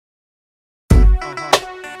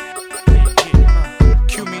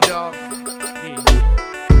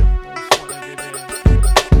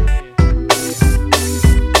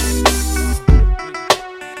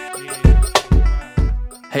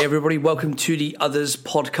everybody. Welcome to the Others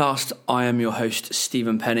podcast. I am your host,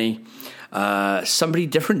 Stephen Penny. Somebody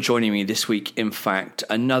different joining me this week, in fact.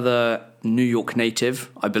 Another New York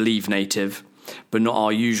native, I believe native, but not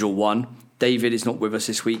our usual one. David is not with us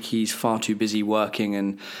this week. He's far too busy working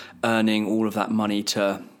and earning all of that money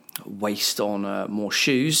to waste on more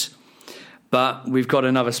shoes. But we've got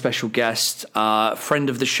another special guest, friend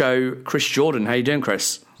of the show, Chris Jordan. How you doing,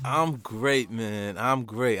 Chris? I'm great, man. I'm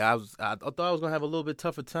great. I thought I was gonna have a little bit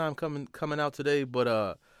tougher time coming out today,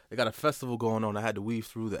 but they got a festival going on. I had to weave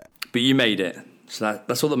through that. But you made it, so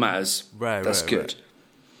that's all that matters. Right, that's good. Right.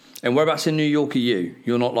 And whereabouts in New York are you?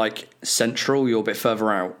 You're not like central. You're a bit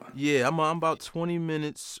further out. Yeah, I'm about 20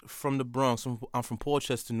 minutes from the Bronx. I'm from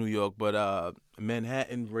Portchester, New York, but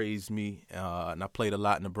Manhattan raised me, and I played a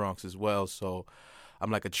lot in the Bronx as well. So I'm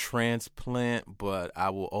like a transplant, but I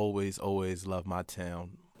will always love my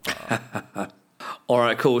town. All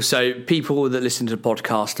right, cool. So people that listen to the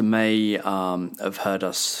podcast may have heard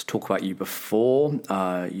us talk about you before.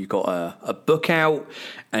 You got a book out,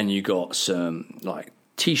 and you got some like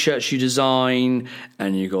T-shirts you design,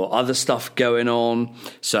 and you got other stuff going on.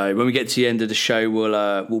 So when we get to the end of the show,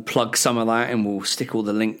 we'll plug some of that, and we'll stick all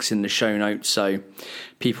the links in the show notes so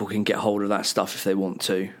people can get hold of that stuff if they want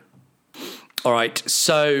to. All right,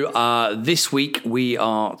 so this week we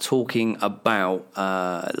are talking about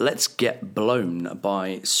Let's Get Blown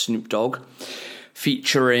by Snoop Dogg,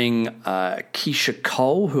 featuring Keisha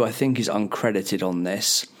Cole, who I think is uncredited on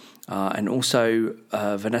this, and also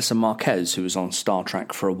Vanessa Marquez, who was on Star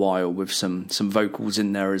Trek for a while with some vocals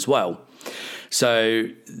in there as well. So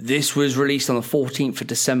this was released on the 14th of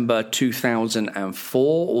December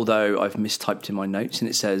 2004, although I've mistyped in my notes and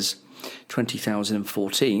it says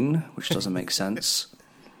 2014, which doesn't make sense.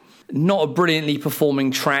 Not a brilliantly performing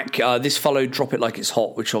track. This followed Drop It Like It's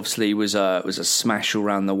Hot, which obviously was a smash all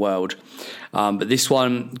around the world. But this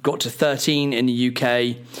one got to 13 in the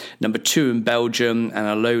UK, number 2 in Belgium, and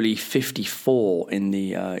a lowly 54 in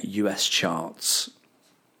the US charts.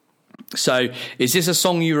 So is this a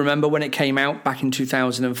song you remember when it came out back in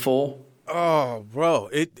 2004? Oh, bro,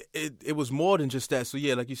 it was more than just that. So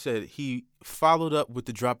yeah, like you said, he followed up with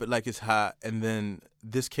the Drop It Like It's Hot, and then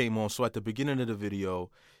this came on. So at the beginning of the video,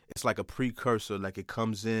 it's like a precursor, like it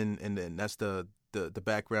comes in, and then that's the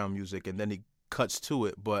background music, and then he cuts to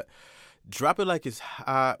it. But Drop It Like It's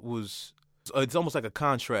Hot it's almost like a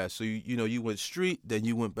contrast. So you went street, then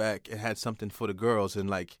you went back and had something for the girls, and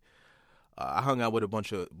like I hung out with a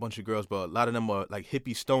bunch of girls, but a lot of them are like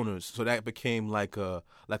hippie stoners. So that became like a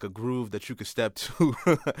groove that you could step to.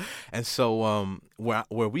 And so where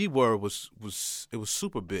we were was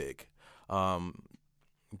super big.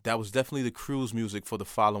 That was definitely the cruise music for the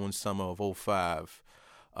following summer of 2005,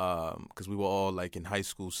 because we were all like in high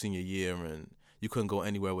school senior year, and you couldn't go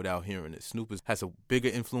anywhere without hearing it. Snoop has a bigger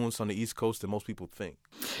influence on the East Coast than most people think.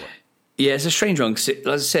 Yeah, it's a strange one because, as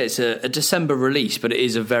I said, it's a December release, but it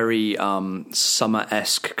is a very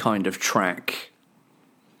summer-esque kind of track.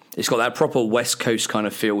 It's got that proper West Coast kind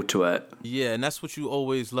of feel to it. Yeah, and that's what you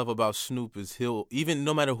always love about Snoop is even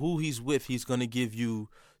no matter who he's with, he's going to give you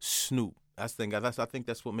Snoop. I think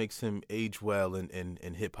that's what makes him age well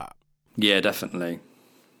in hip-hop. Yeah, definitely.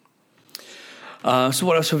 So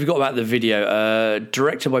what else have we got about the video?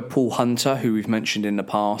 Directed by Paul Hunter, who we've mentioned in the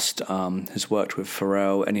past, has worked with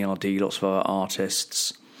Pharrell, NERD, lots of other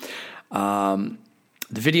artists. The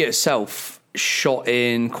video itself shot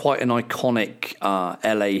in quite an iconic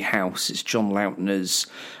LA house. It's John Lautner's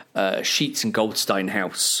Sheets and Goldstein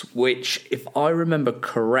house, which, if I remember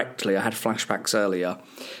correctly, I had flashbacks earlier,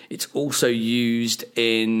 it's also used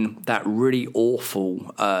in that really awful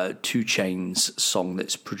 2 Chainz song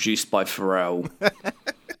that's produced by Pharrell.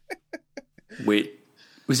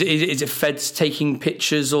 Is it Feds Taking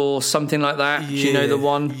Pictures or something like that? Yeah, do you know the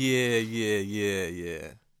one? Yeah.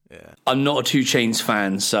 I'm not a 2 Chainz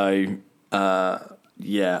fan, so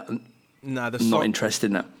yeah. Nah, I'm not interested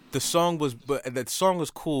in that. The song was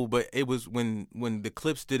cool, but it was when the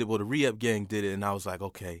Clips did it, well, the Re-Up Gang did it, and I was like,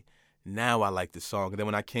 okay, now I like the song. And then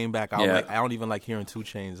when I came back, I don't even like hearing 2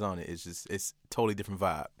 Chainz on it. It's totally different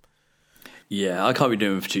vibe. Yeah, I can't be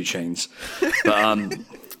doing it for 2 Chainz,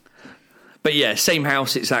 but yeah, same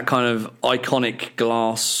house. It's that kind of iconic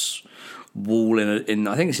glass wall in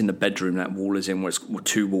I think it's in the bedroom that wall is in, where it's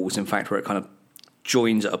 2 walls, in fact, where it kind of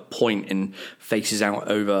joins at a point and faces out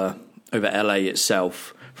over LA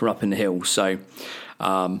itself from up in the hills. So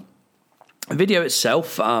the video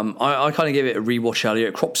itself, I kind of gave it a rewatch earlier.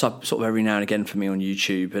 It crops up sort of every now and again for me on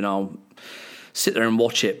YouTube, and I'll sit there and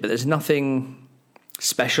watch it, but there's nothing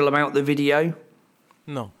special about the video.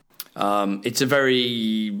 No. It's a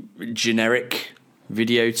very generic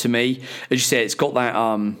video to me. As you say, it's got that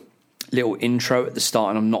little intro at the start,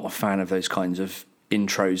 and I'm not a fan of those kinds of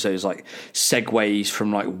intros, those like segues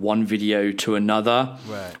from like one video to another,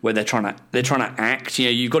 right, where they're trying to act. You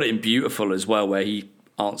know, you've got it in Beautiful as well, where he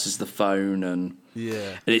answers the phone, and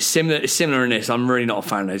it's similar in this. I'm really not a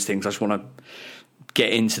fan of those things. I just want to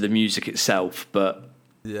get into the music itself, but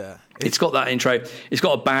it's got that intro. It's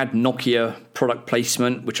got a bad Nokia product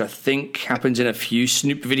placement, which I think happens in a few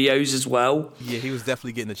Snoop videos as well. Yeah, he was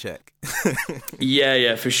definitely getting a check.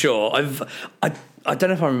 yeah, for sure. I don't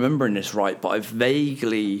know if I'm remembering this right, but I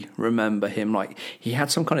vaguely remember him, like, he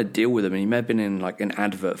had some kind of deal with him, and he may have been in like an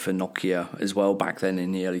advert for Nokia as well back then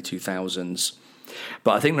in the early 2000s.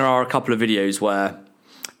 But I think there are a couple of videos where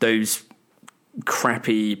those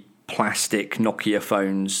crappy plastic Nokia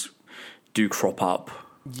phones do crop up.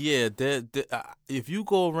 Yeah, if you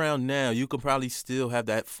go around now, you can probably still have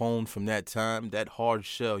that phone from that time, that hard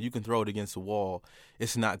shell. You can throw it against the wall.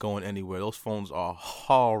 It's not going anywhere. Those phones are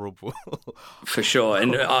horrible. For sure.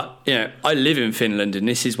 And, I live in Finland, and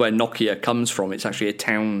this is where Nokia comes from. It's actually a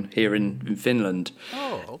town here in Finland.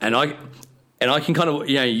 Oh, okay. And I can kind of,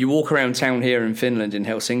 you walk around town here in Finland, in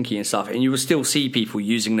Helsinki and stuff, and you will still see people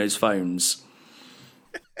using those phones.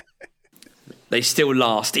 They still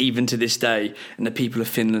last even to this day, and the people of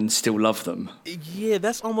Finland still love them. Yeah,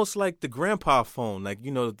 that's almost like the grandpa phone. Like,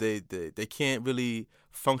 they can't really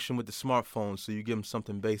function with the smartphone, so you give them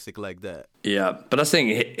something basic like that. Yeah, but I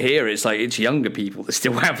think here it's younger people that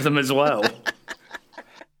still have them as well.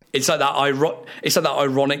 It's like that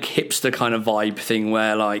ironic hipster kind of vibe thing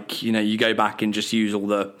where, you go back and just use all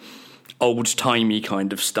the old-timey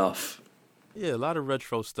kind of stuff. Yeah, a lot of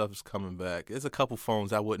retro stuff is coming back. There's a couple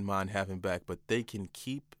phones I wouldn't mind having back, but they can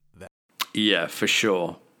keep that. Yeah, for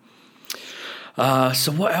sure.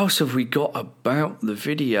 So what else have we got about the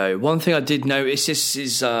video? One thing I did notice, this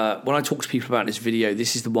is when I talk to people about this video,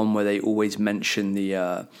 this is the one where they always mention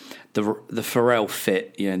the Pharrell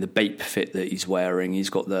fit, the Bape fit that he's wearing. He's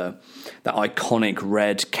got that iconic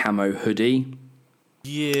red camo hoodie.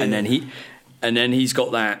 Yeah. And then he's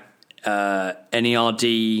got that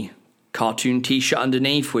NERD cartoon t-shirt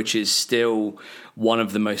underneath, which is still one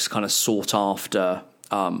of the most kind of sought after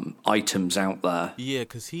items out there. Yeah,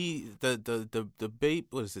 because the Bape,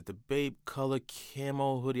 what is it? The Bape color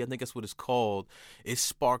camo hoodie, I think that's what it's called. It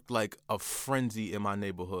sparked like a frenzy in my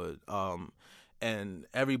neighborhood. And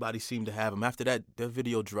everybody seemed to have them. After that, the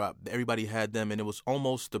video dropped, everybody had them, and it was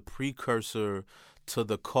almost the precursor to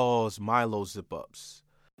the Cause Milo zip-ups.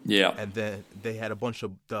 Yeah, and then they had a bunch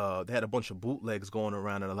of bootlegs going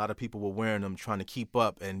around, and a lot of people were wearing them, trying to keep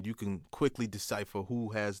up. And you can quickly decipher who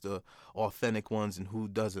has the authentic ones and who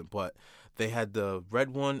doesn't. But they had the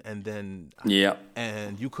red one, and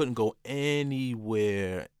you couldn't go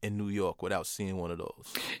anywhere in New York without seeing one of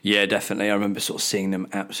those. Yeah, definitely. I remember sort of seeing them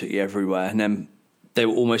absolutely everywhere, and then they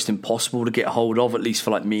were almost impossible to get hold of, at least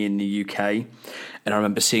for me in the UK. And I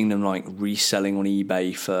remember seeing them reselling on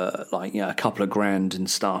eBay for a couple of grand and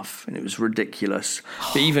stuff, and it was ridiculous.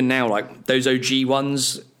 But even now, those OG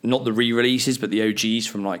ones, not the re-releases, but the OGs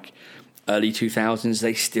from early 2000s,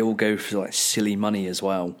 they still go for silly money as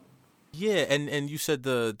well. Yeah, and you said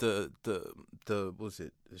the what was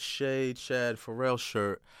it, the Shad Pharrell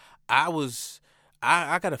shirt.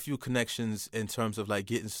 I got a few connections in terms of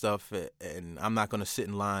getting stuff, and I'm not going to sit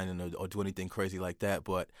in line or do anything crazy like that,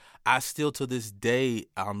 but I still to this day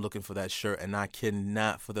I'm looking for that shirt, and I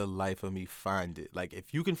cannot for the life of me find it.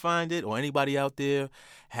 If you can find it or anybody out there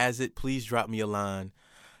has it, please drop me a line.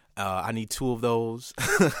 I need 2 of those.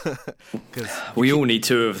 We all need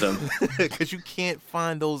 2 of them. Because you can't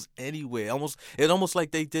find those anywhere. It's almost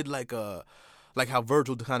like they did like how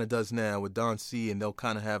Virgil kind of does now with Don C, and they'll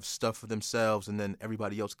kind of have stuff for themselves, and then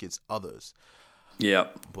everybody else gets others. Yeah.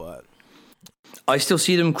 But I still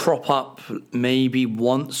see them crop up maybe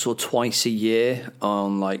once or twice a year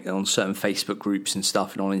on on certain Facebook groups and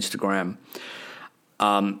stuff, and on Instagram.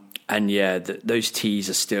 And yeah, those tees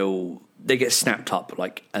are still, they get snapped up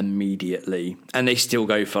immediately, and they still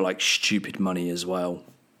go for stupid money as well.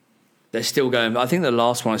 They're still going. I think the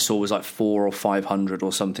last one I saw was 400 or 500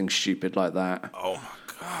 or something stupid like that. Oh my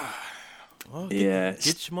god! Well, yeah,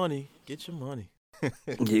 get your money. Get your money.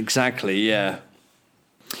 Exactly. Yeah.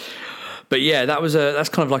 But yeah, that's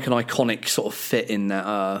kind of an iconic sort of fit in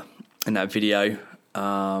that video.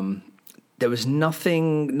 There was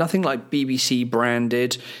nothing like BBC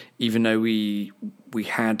branded, even though we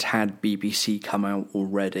had BBC come out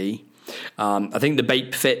already. I think the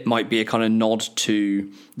Bape fit might be a kind of nod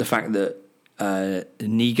to the fact that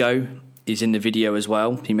Nigo is in the video as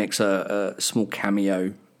well. He makes a small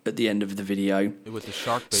cameo at the end of the video with the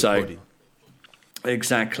shark bait hoodie.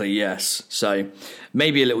 Exactly, yes. So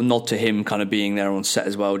maybe a little nod to him kind of being there on set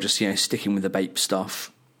as well, just, sticking with the Bape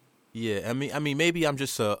stuff. Yeah, I mean, maybe I'm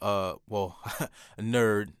just a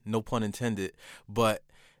nerd, no pun intended, but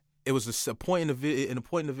it was a point in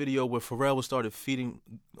the video where Pharrell started feeding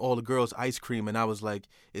all the girls ice cream, and I was like,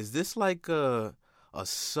 is this like a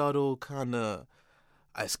subtle kind of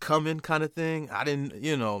it's coming kind of thing? I didn't,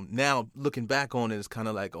 now looking back on it, it's kind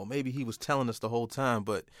of like, oh, maybe he was telling us the whole time,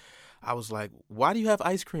 but I was like, why do you have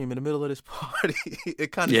ice cream in the middle of this party?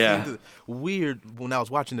 It kind of seemed weird when I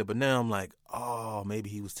was watching it, but now I'm like, oh, maybe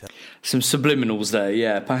he was telling. Some subliminals there,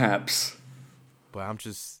 yeah, perhaps. But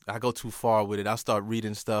I go too far with it. I start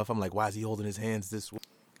reading stuff. I'm like, why is he holding his hands this way?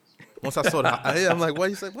 Once I saw that, I'm like, why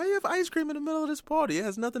you have ice cream in the middle of this party? It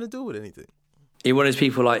has nothing to do with anything. He wanted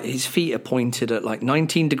people like his feet are pointed at like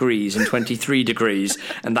 19 degrees and 23 degrees,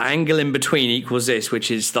 and the angle in between equals this, which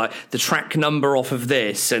is like the track number off of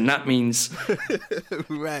this, and that means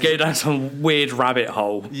right. Go down some weird rabbit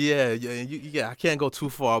hole. Yeah. I can't go too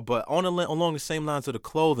far, but along the same lines of the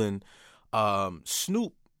clothing,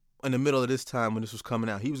 Snoop in the middle of this time when this was coming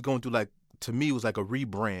out, he was going through like, to me, it was like a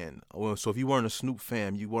rebrand. So if you weren't a Snoop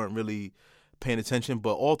fan, you weren't really paying attention.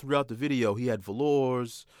 But all throughout the video, he had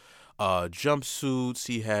velours, jumpsuits.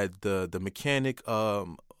 He had the mechanic.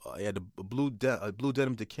 He had a blue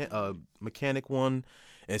denim mechanic one.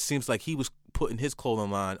 And it seems like he was putting his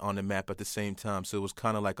clothing line on the map at the same time. So it was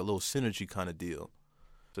kind of like a little synergy kind of deal.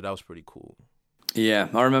 So that was pretty cool. Yeah,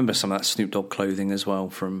 I remember some of that Snoop Dogg clothing as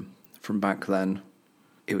well from back then.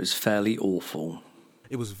 It was fairly awful.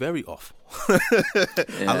 It was very awful.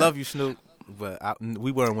 Yeah. I love you, Snoop, but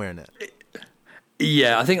we weren't wearing that.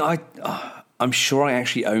 Yeah, I think I'm sure I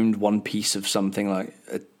actually owned one piece of something like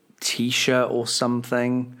a T-shirt or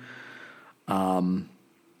something.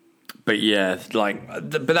 But yeah,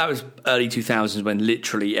 but that was early 2000s when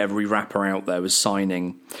literally every rapper out there was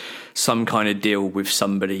signing some kind of deal with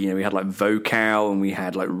somebody. We had like Vocal and we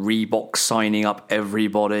had like Reebok signing up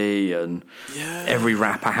everybody, and every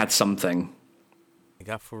rapper had something. They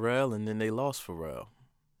got Pharrell and then they lost Pharrell.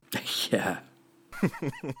 Yeah.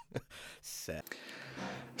 Sad.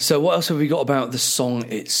 So what else have we got about the song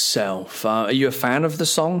itself? Are you a fan of the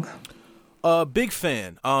song? Big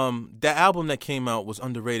fan. That album that came out was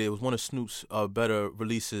underrated. It was one of Snoop's better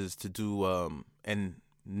releases to do. And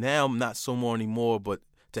now not so more anymore, but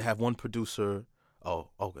to have one producer. Oh,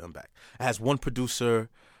 I'm back. It has one producer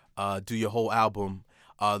do your whole album.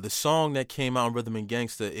 The song that came out on Rhythm and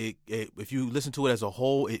Gangsta, if you listen to it as a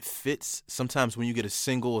whole, it fits. Sometimes when you get a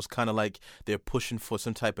single, it's kind of like they're pushing for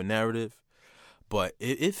some type of narrative. But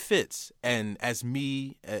it fits. And as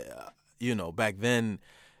me, back then,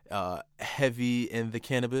 heavy in the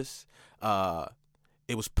cannabis,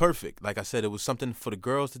 it was perfect. Like I said, it was something for the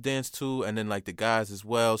girls to dance to, and then like the guys as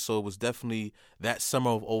well. So it was definitely that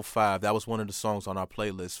summer of 2005. That was one of the songs on our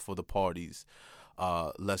playlist for the parties.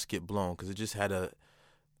 Let's Get Blown, because it just had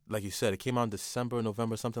like you said, it came out in December,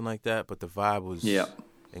 November, something like that. But the vibe was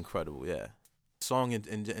incredible. Yeah, song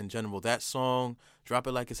in general. That song, Drop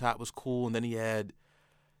It Like It's Hot, was cool, and then he had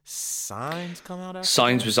Signs come out after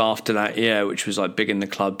Signs that? was after that, yeah, which was like big in the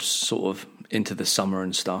clubs sort of into the summer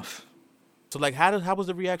and stuff. So like how was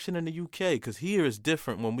the reaction in the UK? Because here is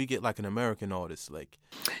different when we get like an American artist. Like,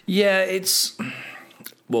 yeah,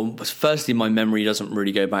 well, firstly, my memory doesn't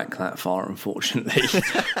really go back that far, unfortunately.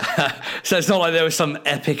 So it's not like there was some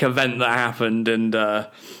epic event that happened and I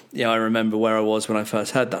remember where I was when I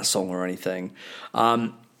first heard that song or anything.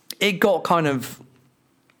 It got kind of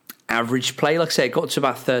average play. Like I say, it got to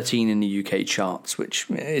about 13 in the UK charts, which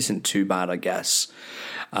isn't too bad, I guess.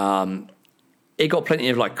 It got plenty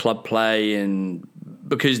of like club play, and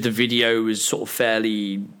because the video was sort of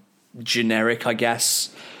fairly generic, I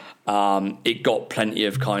guess, it got plenty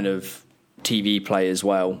of kind of TV play as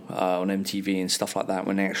well on MTV and stuff like that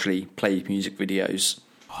when they actually played music videos.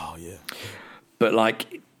 Oh yeah. But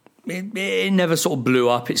like it never sort of blew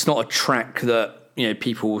up. It's not a track that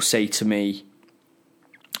people will say to me,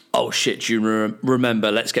 oh shit, do you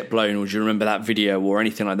remember Let's Get Blown, or do you remember that video, or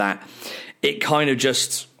anything like that. It kind of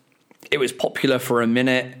just, it was popular for a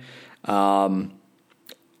minute.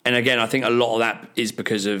 And again, I think a lot of that is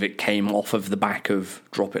because of it came off of the back of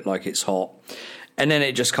Drop It Like It's Hot. And then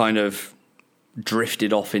it just kind of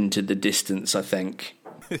drifted off into the distance, I think.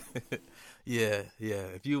 Yeah.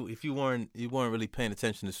 If you weren't really paying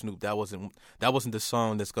attention to Snoop, that wasn't the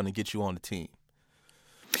song that's going to get you on the team.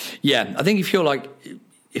 Yeah, I think especially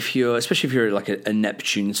if you're like a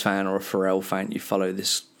Neptunes fan or a Pharrell fan, you follow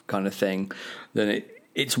this kind of thing, then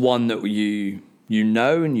it's one that you you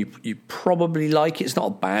know, and you probably like it. It's not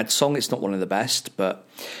a bad song. It's not one of the best, but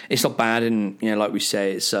it's not bad. And like we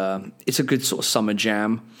say, it's a good sort of summer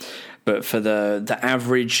jam. But for the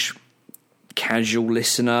average casual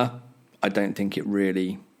listener, I don't think it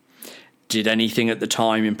really did anything at the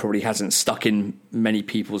time, and probably hasn't stuck in many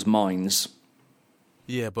people's minds.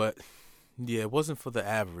 Yeah, but it wasn't for the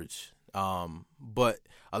average. But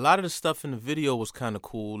a lot of the stuff in the video was kind of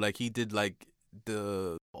cool. Like he did like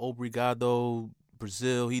the Obrigado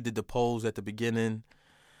Brazil. He did the pose at the beginning,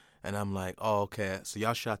 and I'm like, oh, okay. So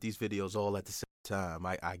y'all shot these videos all at the same time.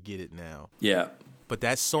 I get it now. Yeah. But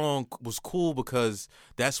that song was cool because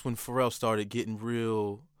that's when Pharrell started getting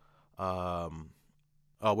real.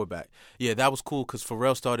 We're back. Yeah, that was cool because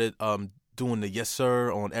Pharrell started doing the yes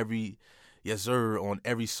sir on every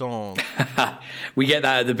song. We get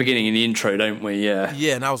that at the beginning in the intro, don't we? Yeah.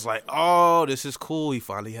 Yeah, and I was like, oh, this is cool. He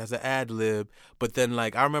finally has an ad lib. But then,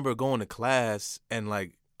 like, I remember going to class and,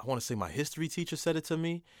 like, I want to say my history teacher said it to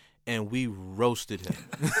me, and we roasted him.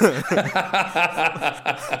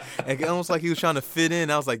 And almost like he was trying to fit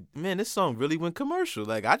in. I was like, man, this song really went commercial.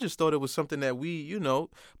 Like, I just thought it was something that we,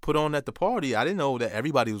 put on at the party. I didn't know that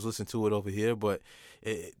everybody was listening to it over here, but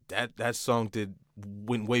that song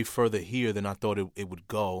went way further here than I thought it would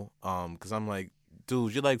go. Because I'm like,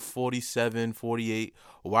 dude, you're like 47, 48.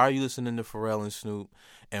 Why are you listening to Pharrell and Snoop?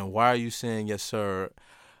 And why are you saying yes, sir?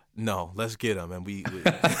 No, let's get him. And we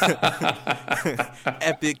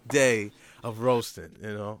epic day of roasting,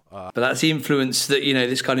 But that's the influence that,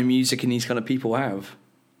 this kind of music and these kind of people have.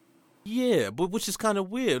 Yeah, but which is kind of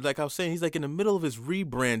weird. Like I was saying, he's like in the middle of his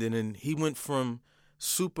rebranding, and he went from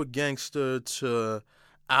super gangster to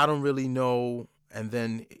I don't really know. And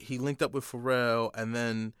then he linked up with Pharrell. And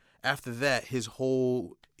then after that, his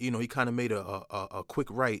whole, he kind of made a quick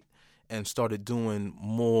right and started doing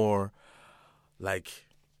more like,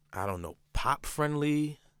 I don't know, pop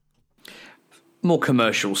friendly. More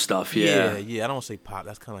commercial stuff, yeah. Yeah. I don't want to say pop.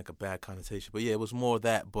 That's kind of like a bad connotation. But yeah, it was more of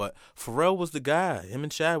that. But Pharrell was the guy. Him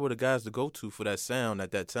and Chad were the guys to go to for that sound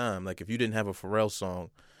at that time. Like if you didn't have a Pharrell song,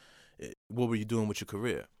 what were you doing with your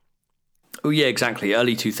career? Oh, yeah, exactly.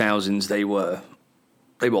 Early 2000s, they were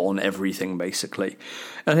on everything, basically.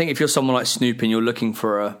 And I think if you're someone like Snoop and you're looking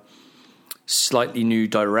for a slightly new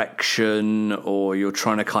direction, or you're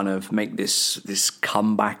trying to kind of make this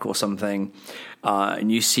comeback or something,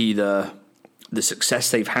 and you see the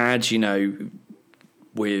success they've had,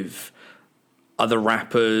 with other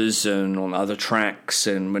rappers and on other tracks,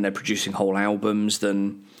 and when they're producing whole albums,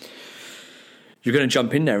 then you're going to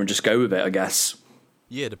jump in there and just go with it, I guess.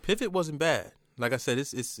 Yeah, the pivot wasn't bad. Like I said,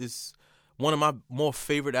 it's one of my more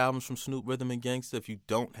favorite albums from Snoop, Rhythm and Gangsta. If you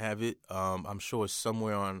don't have it, I'm sure it's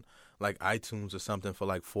somewhere on like iTunes or something for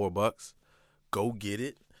like $4. Go get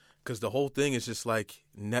it, because the whole thing is just like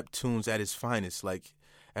Neptune's at his finest. Like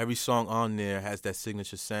every song on there has that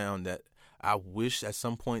signature sound that I wish at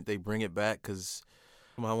some point they bring it back, because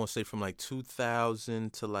I want to say from like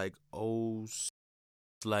 2000 to like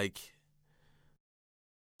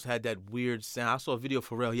had that weird sound. I saw a video of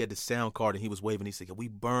Pharrell. He had the sound card and he was waving. He said, we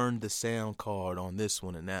burned the sound card on this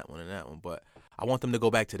one and that one and that one. But I want them to go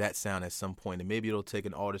back to that sound at some point, and maybe it'll take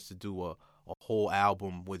an artist to do a whole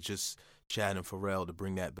album with just Chad and Pharrell to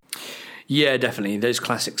bring that back. Yeah, definitely. Those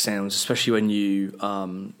classic sounds, especially when you're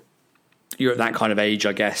at that kind of age,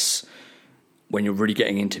 I guess, when you're really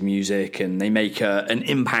getting into music and they make an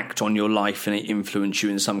impact on your life and it influence you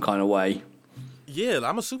in some kind of way. Yeah,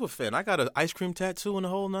 I'm a super fan. I got an ice cream tattoo and the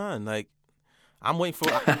whole nine. Like, I'm waiting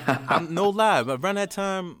for. I'm no lie. But around that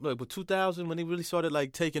time, like with 2000, when they really started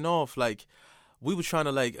like taking off, like we were trying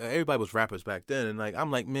to like everybody was rappers back then, and like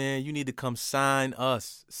I'm like, man, you need to come sign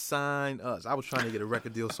us. I was trying to get a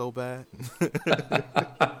record deal so bad,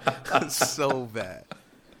 so bad.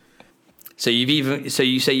 So you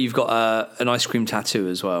say you've got an ice cream tattoo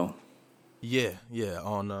as well. Yeah,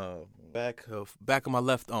 on back of my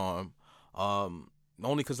left arm.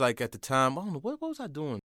 Only because like at the time, I don't know what was I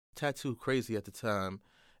doing, tattoo crazy at the time,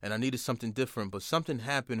 and I needed something different. But something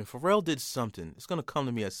happened, and Pharrell did something. It's gonna come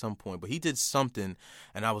to me at some point, but he did something,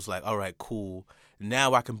 and I was like, all right, cool.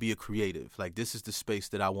 Now I can be a creative. Like this is the space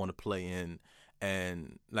that I want to play in,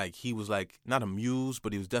 and like he was like not a muse,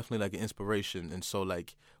 but he was definitely like an inspiration. And so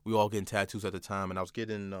like we all getting tattoos at the time, and I was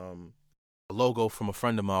getting a logo from a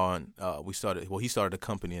friend of mine. He started a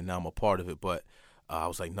company, and now I'm a part of it, but. I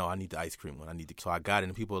was like, no, I need the ice cream one. So I got it,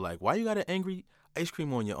 and people were like, why you got an angry ice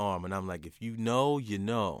cream on your arm? And I'm like, if you know, you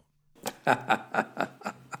know. I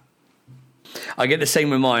get the same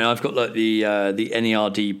with mine. I've got like the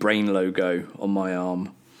NERD brain logo on my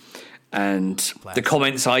arm, and classic. The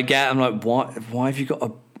comments I get, I'm like, why have you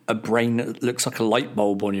got a brain that looks like a light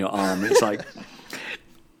bulb on your arm. It's like,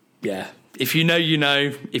 yeah. If you know, you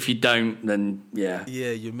know. If you don't, then yeah.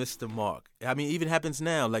 Yeah, you missed the mark. I mean, it even happens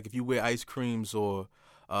now. Like if you wear ice creams or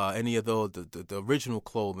any of the original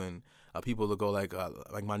clothing, people will go like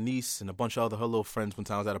my niece and a bunch of other her little friends when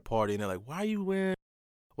I was at a party, and they're like, why you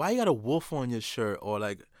got a wolf on your shirt? Or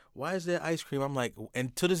like, why is there ice cream? I'm like,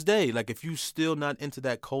 and to this day, like if you still not into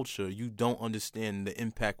that culture, you don't understand the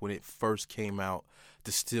impact when it first came out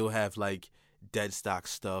to still have like dead stock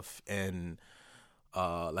stuff and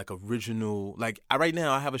like original, like right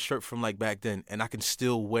now I have a shirt from like back then and I can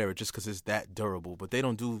still wear it just because it's that durable. But they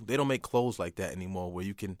don't make clothes like that anymore where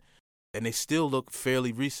you can, and they still look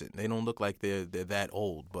fairly recent. They don't look like they're that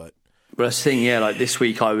old. But that's the thing, yeah. Like this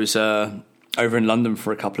week I was over in London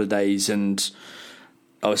for a couple of days and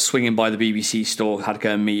I was swinging by the BBC store, had to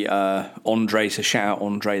go and meet Andre, so shout out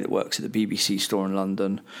Andre that works at the BBC store in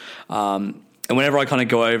London. And whenever I kind of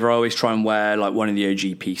go over, I always try and wear like one of the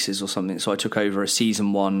OG pieces or something. So I took over a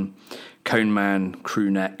season 1 Cone Man crew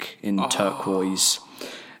neck in turquoise.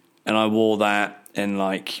 And I wore that, and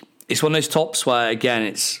like, it's one of those tops where, again,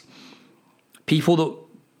 it's people that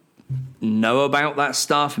know about that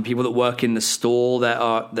stuff and people that work in the store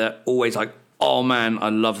they're always like, oh man, I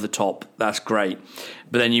love the top. That's great.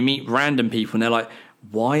 But then you meet random people and they're like,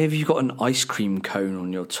 why have you got an ice cream cone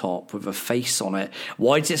on your top with a face on it?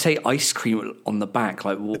 Why does it say ice cream on the back?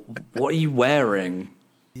 Like, what are you wearing?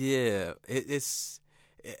 Yeah,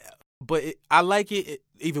 I like it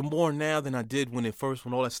even more now than I did when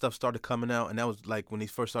all that stuff started coming out. And that was like when they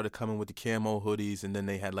first started coming with the camo hoodies, and then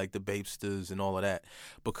they had like the Bapesters and all of that.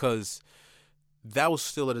 Because that was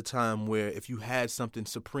still at a time where if you had something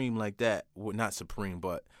supreme like that, well, not supreme,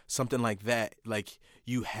 but something like that, like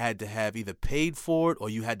you had to have either paid for it or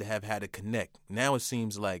you had to have had a connect. Now it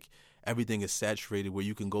seems like everything is saturated where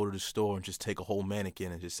you can go to the store and just take a whole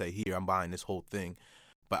mannequin and just say, here, I'm buying this whole thing.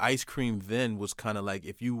 But ice cream then was kind of like,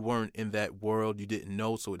 if you weren't in that world, you didn't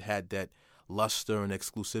know, so it had that luster and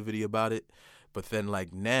exclusivity about it. But then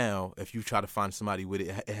like now, if you try to find somebody with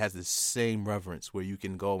it, it has the same reverence where you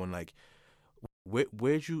can go and like,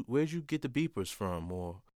 where'd you get the beepers from,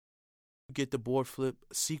 or get the board flip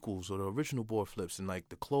sequels or the original board flips and like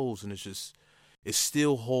the clothes, and it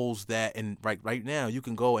still holds that. And right now you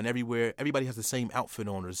can go and everybody has the same outfit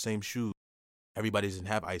on or the same shoes. Everybody doesn't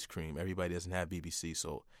have ice cream. Everybody doesn't have BBC,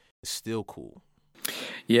 so it's still cool.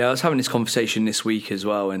 Yeah, I was having this conversation this week as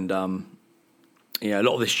well, and a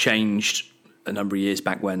lot of this changed a number of years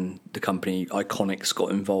back when the company Iconics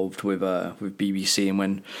got involved with BBC, and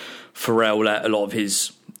when Pharrell let a lot of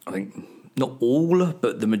his, I think not all,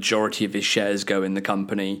 but the majority of his shares go in the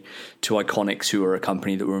company to Iconics, who are a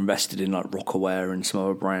company that were invested in like Rockaware and some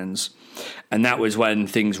other brands. And that was when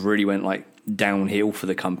things really went like downhill for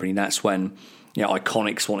the company. That's when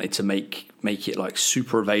Iconics wanted to make it like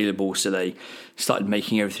super available, so they started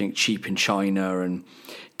making everything cheap in China and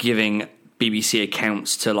giving BBC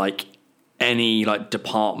accounts to like any like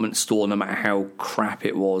department store, no matter how crap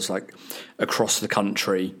it was, like across the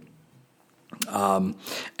country. And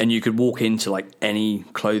you could walk into like any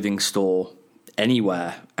clothing store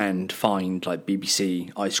anywhere and find like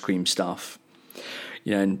BBC ice cream stuff.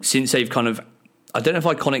 And since they've kind of, I don't know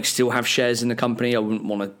if Iconics still have shares in the company. I wouldn't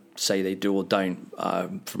want to say they do or don't.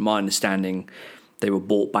 From my understanding, they were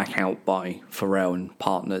bought back out by Pharrell and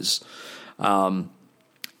partners. And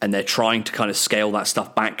they're trying to kind of scale that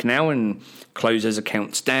stuff back now and close those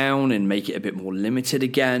accounts down and make it a bit more limited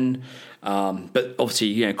again. But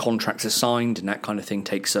obviously, contracts are signed and that kind of thing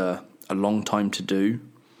takes a long time to do.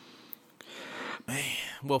 Man,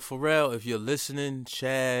 well, Pharrell, if you're listening,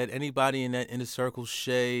 Chad, anybody in that inner circle,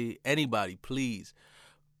 Shay, anybody, please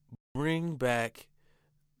bring back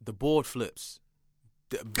the board flips.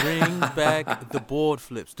 Bring back the board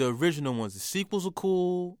flips, the original ones. The sequels are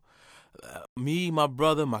cool. Me, my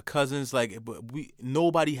brother, my cousins,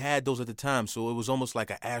 nobody had those at the time, so it was almost like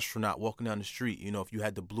an astronaut walking down the street. If you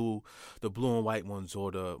had the blue and white ones,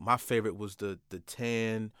 or my favorite was the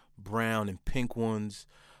tan, brown, and pink ones,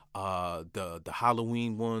 the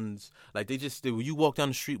Halloween ones. Like when you walk down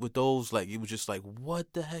the street with those, like it was just like,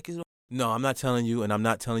 what the heck is it? No, I'm not telling you, and I'm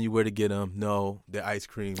not telling you where to get them. No, the ice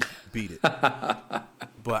cream beat it.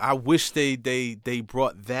 But I wish they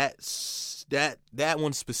brought that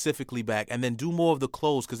one specifically back, and then do more of the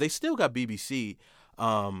clothes, because they still got BBC.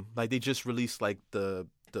 Like they just released like the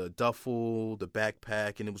duffel, the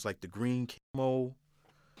backpack, and it was like the green camo.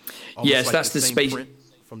 Yes, like that's the space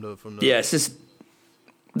from the. Yes,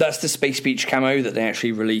 that's the Space Beach camo that they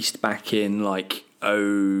actually released back in like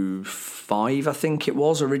 2005, I think it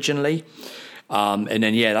was originally. And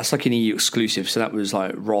then, yeah, that's like an EU exclusive. So that was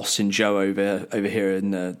like Ross and Joe over here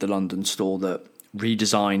in the London store that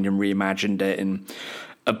redesigned and reimagined it and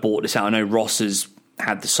bought this out. I know Ross has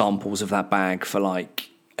had the samples of that bag for like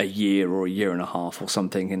a year or a year and a half or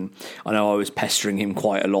something. And I know I was pestering him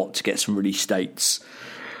quite a lot to get some release dates.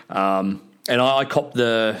 And I copped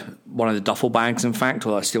one of the duffel bags, in fact,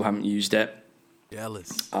 although I still haven't used it.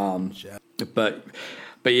 Jealous.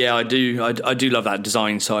 But yeah, I do love that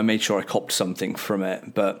design, so I made sure I copped something from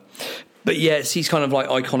it. But yeah, it's these kind of like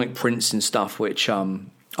iconic prints and stuff, which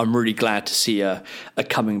I'm really glad to see are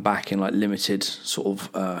coming back in like limited sort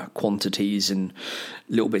of quantities and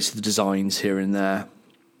little bits of the designs here and there.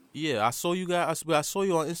 Yeah, I saw you guys. I saw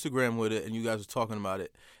you on Instagram with it, and you guys were talking about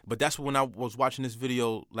it. But that's when I was watching this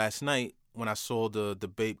video last night when I saw the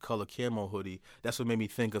Bape color camo hoodie. That's what made me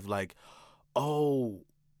think of like, oh,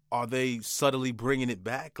 are they subtly bringing it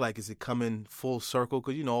back? Like, is it coming full circle?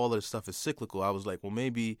 Because, all of this stuff is cyclical. I was like, well,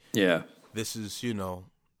 maybe this is,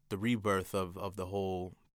 the rebirth of the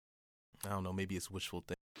whole, I don't know, maybe it's wishful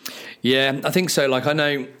thing. Yeah, I think so. Like, I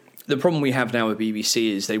know the problem we have now with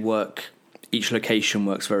BBC is each location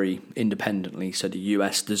works very independently. So the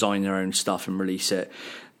US design their own stuff and release it.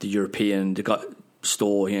 The European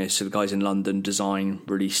store, so the guys in London design,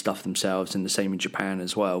 release stuff themselves, and the same in Japan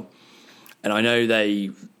as well. And I know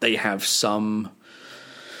they have some,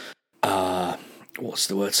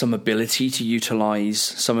 some ability to utilize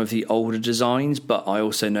some of the older designs, but I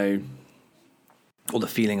also know, or the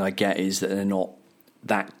feeling I get is that they're not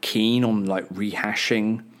that keen on like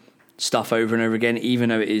rehashing stuff over and over again, even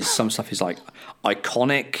though some stuff is like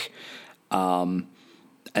iconic,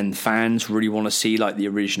 and fans really want to see like the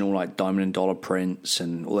original like Diamond and Dollar prints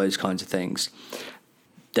and all those kinds of things.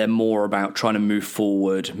 They're more about trying to move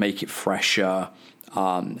forward, make it fresher,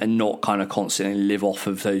 and not kind of constantly live off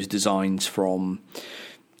of those designs from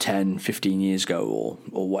 10, 15 years ago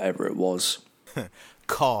or whatever it was.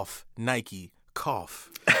 Cough, Nike, cough.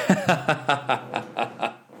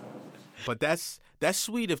 But that's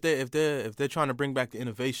sweet if they're trying to bring back the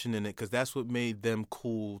innovation in it, because that's what made them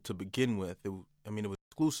cool to begin with. It was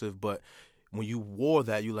exclusive, but when you wore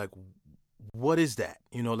that, you're like, what is that?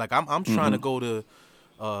 Like I'm trying to go to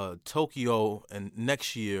Tokyo and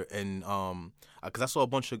next year, and because I saw a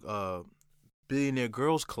bunch of billionaire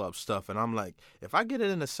girls club stuff, and I'm like, if I get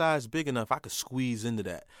it in a size big enough, I could squeeze into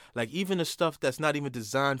that. Like even the stuff that's not even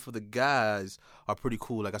designed for the guys are pretty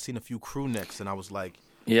cool. Like I seen a few crew necks, and I was like,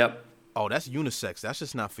 yep, oh, that's unisex. That's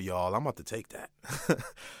just not for y'all. I'm about to take that.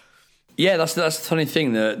 Yeah, that's the funny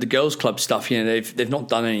thing. The girls club stuff, they've not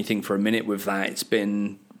done anything for a minute with that. It's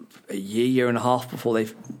been a year and a half before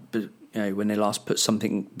when they last put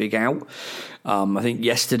something big out. I think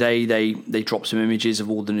yesterday they dropped some images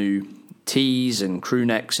of all the new tees and crew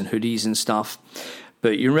necks and hoodies and stuff.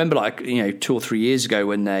 But you remember, 2 or 3 years ago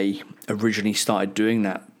when they originally started doing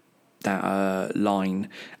that line,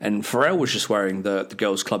 and Pharrell was just wearing the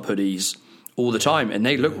girls club hoodies all the time, and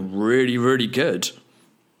they look really, really good.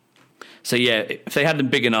 So yeah, if they had them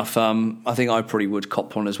big enough, I think I probably would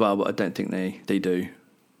cop one as well, but I don't think they do.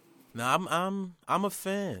 No, I'm a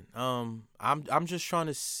fan. I'm just trying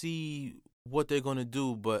to see what they're gonna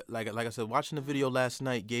do. But like I said, watching the video last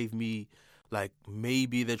night gave me like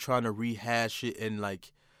maybe they're trying to rehash it and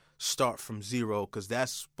like start from zero, because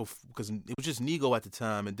it was just Nigo at the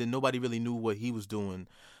time, and then nobody really knew what he was doing,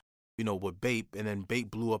 with Bape, and then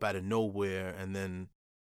Bape blew up out of nowhere, and then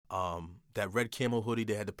that red camo hoodie,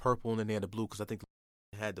 they had the purple and then they had the blue, because I think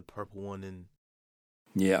they had the purple one in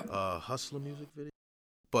Hustler music video.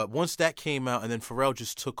 But once that came out, and then Pharrell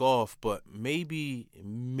just took off. But maybe,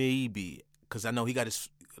 because I know he got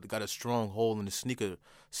a strong hold in the sneaker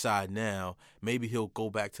side now. Maybe he'll go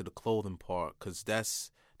back to the clothing part, because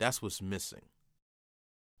that's what's missing.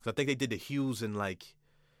 Because I think they did the hues in like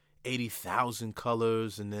 80,000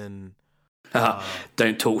 colors, and then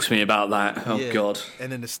don't talk to me about that. Oh yeah. God!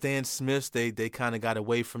 And then the Stan Smiths, they kind of got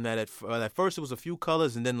away from that. At first, it was a few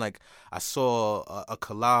colors, and then like I saw a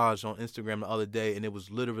collage on Instagram the other day, and it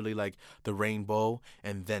was literally like the rainbow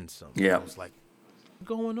and then some. Yeah, I was like, what's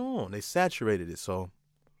going on? They saturated it, so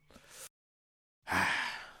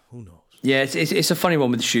who knows? Yeah, it's a funny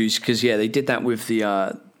one with the shoes, because they did that with the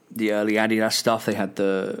early Adidas stuff. They had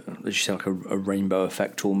like a rainbow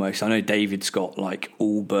effect almost. I know David's got like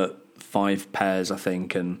all but 5 pairs, I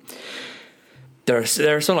think, and there are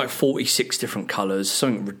something like 46 different colours,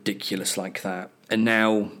 something ridiculous like that. And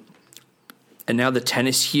now the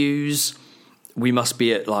tennis hues, we must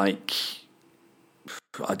be at like,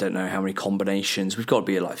 I don't know how many combinations. We've got to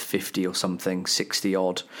be at like 50 or something, 60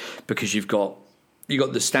 odd, because you've got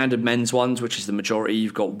got the standard men's ones, which is the majority.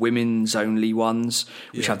 You've got women's only ones,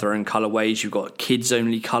 which have their own colorways. You've got kids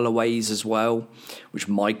only colorways as well, which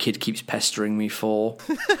my kid keeps pestering me for.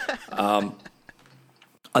 I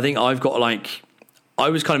think I've got I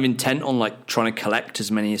was kind of intent on trying to collect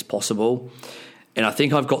as many as possible, and I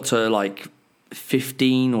think I've got to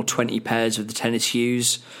 15 or 20 pairs of the tennis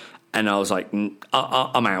shoes, and I was like, I'm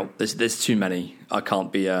out. There's too many. I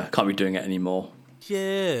can't be doing it anymore.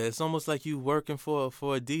 Yeah, it's almost like you working for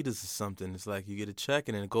Adidas or something. It's like you get a check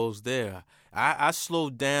and then it goes there. I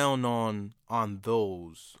slowed down on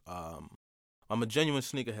those. I'm a genuine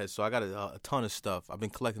sneakerhead, so I got a ton of stuff. I've been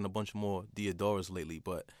collecting a bunch more Diodoras lately,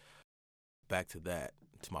 but back to that.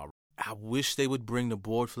 I wish they would bring the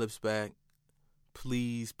board flips back.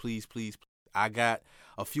 Please, please, please. I got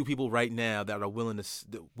a few people right now that are willing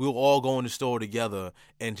to. We'll all go in the store together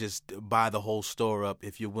and just buy the whole store up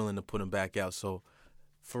if you're willing to put them back out. So,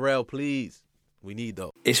 Pharrell, please, we need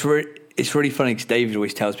those. It's really funny because David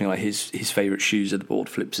always tells me his favorite shoes are the board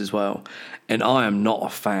flips as well, and I am not a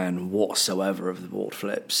fan whatsoever of the board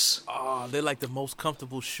flips. Oh, they're like the most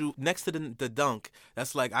comfortable shoe next to the Dunk.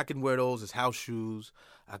 That's like I can wear those as house shoes.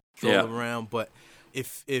 I throw them around, but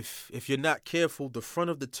if you're not careful, the front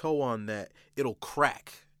of the toe on that, it'll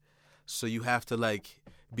crack. So you have to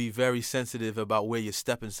be very sensitive about where you're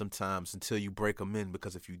stepping sometimes until you break them in,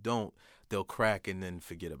 because if you don't, they'll crack and then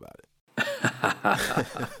forget about it.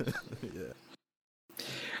 Yeah.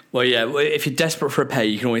 Well, yeah. If you're desperate for a pair,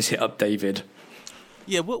 you can always hit up David.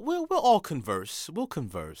 Yeah, we'll all converse. We'll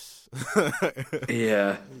converse.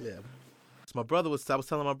 Yeah. Yeah. I was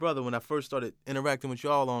telling my brother when I first started interacting with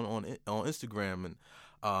y'all on Instagram, and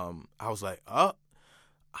I was like, I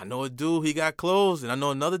know a dude, he got clothes, and I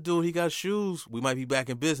know another dude, he got shoes. We might be back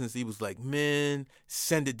in business. He was like, man,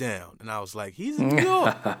 send it down. And I was like, he's in New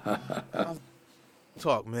York.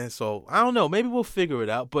 Talk, man. So I don't know. Maybe we'll figure it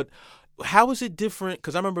out. But how is it different?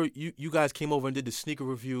 Because I remember you guys came over and did the sneaker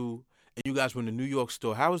review, and you guys were in the New York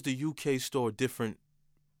store. How is the UK store different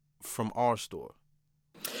from our store?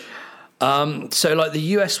 So the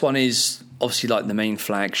US one is obviously the main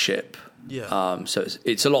flagship. Yeah. So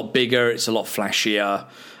it's a lot bigger. It's a lot flashier.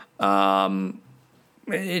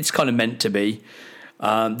 It's kind of meant to be.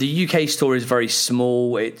 The UK store is very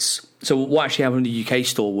small. So what actually happened in the UK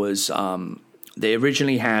store was they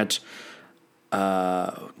originally had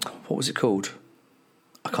what was it called?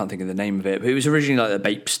 I can't think of the name of it, but it was originally a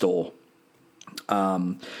Bape store.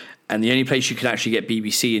 And the only place you could actually get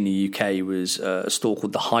BBC in the UK was a store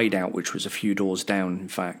called The Hideout, which was a few doors down, in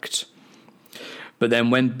fact. But then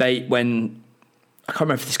when I can't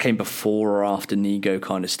remember if this came before or after Nego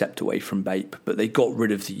kind of stepped away from Bape, but they got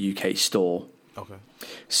rid of the UK store. Okay.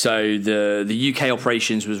 So the UK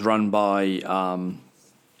operations was run by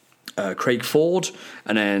Craig Ford,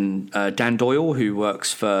 and then Dan Doyle, who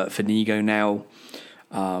works for Nego now,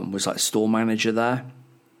 was store manager there.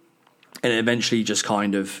 And it eventually just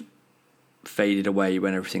kind of faded away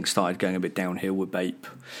when everything started going a bit downhill with Bape,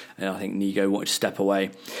 and I think Nego wanted to step away.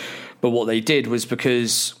 But what they did was,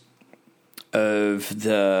 because of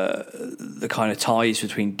the kind of ties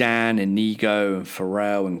between Dan and Nego and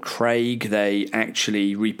Pharrell and Craig, they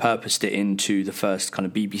actually repurposed it into the first kind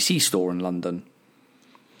of BBC store in London.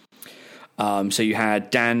 So you had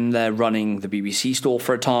Dan there running the BBC store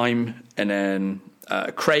for a time, and then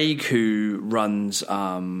Craig, who runs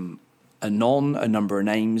Anon, a number of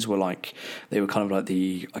names were they were kind of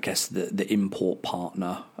the import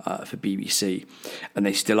partner for BBC, and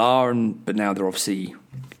they still are, but now they're obviously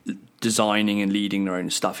designing and leading their own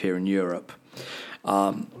stuff here in Europe.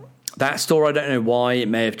 That store, I don't know why. It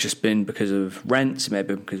may have just been because of rents, it may have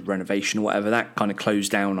been because of renovation or whatever. That kind of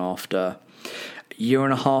closed down after a year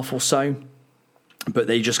and a half or so. But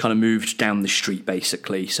they just kind of moved down the street,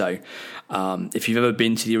 basically. So if you've ever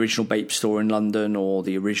been to the original Bape store in London or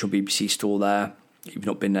the original BBC store there, you've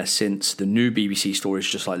not been there since, the new BBC store is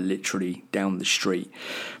just literally down the street.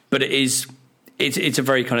 But it's a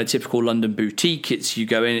very kind of typical London boutique. You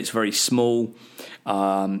go in, it's very small.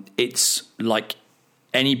 It's like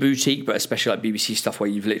any boutique, but especially BBC stuff, where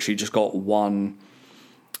you've literally just got one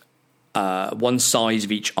size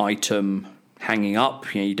of each item hanging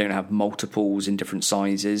up. You don't have multiples in different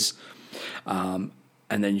sizes. And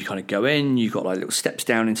then you kind of go in, you've got little steps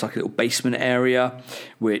down into a little basement area,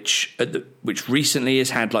 which recently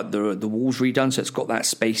has had the walls redone. So it's got that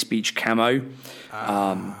Space Beach camo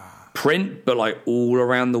print, but all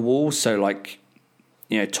around the walls. So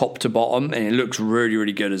top to bottom, and it looks really,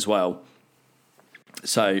 really good as well.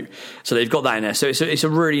 So they've got that in there. So it's a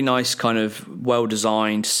really nice kind of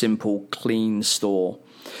well-designed, simple, clean store.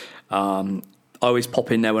 I always pop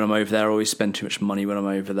in there when I'm over there. I always spend too much money when I'm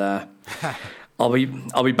over there.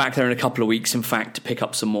 I'll be back there in a couple of weeks, in fact, to pick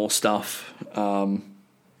up some more stuff.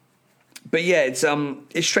 But yeah, it's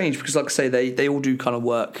strange because, like I say, they all do kind of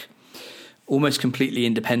work almost completely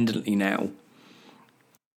independently now.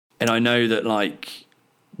 And I know that, like,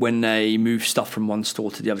 when they move stuff from one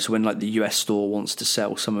store to the other, so when, like, the US store wants to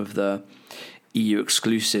sell some of the EU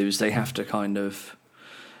exclusives, they have to kind of,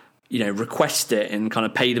 request it and kind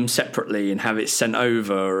of pay them separately and have it sent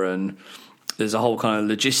over. And there's a whole kind of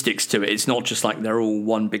logistics to it. It's not just like they're all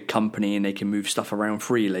one big company and they can move stuff around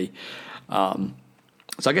freely. So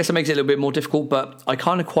I guess it makes it a little bit more difficult, but I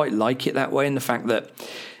kind of quite like it that way, in the fact that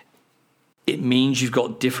it means you've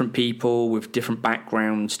got different people with different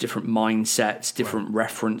backgrounds, different mindsets, different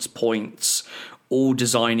reference points, all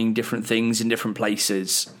designing different things in different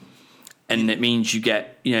places. And it means you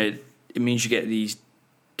get, these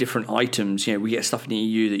different items. We get stuff in the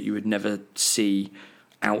EU that you would never see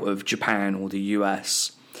out of Japan or the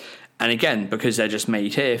US. And again, because they're just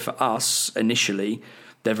made here for us initially,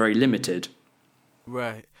 they're very limited.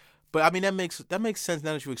 Right. But I mean, that makes sense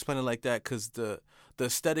now that you explain it like that, because the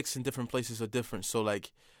aesthetics in different places are different. So,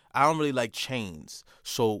 like, I don't really like chains.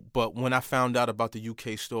 So, but when I found out about the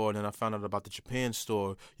UK store and then I found out about the Japan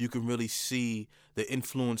store, you can really see the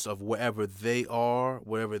influence of wherever they are,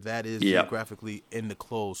 wherever that is geographically in the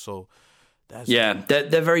clothes. So,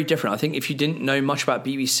 they're very different. I think if you didn't know much about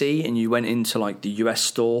BBC and you went into, like, the US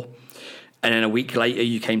store, and then a week later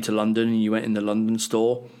you came to London and you went in the London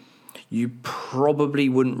store, you probably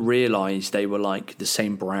wouldn't realise they were, like, the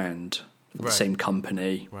same brand, the same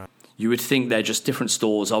company. Right. You would think they're just different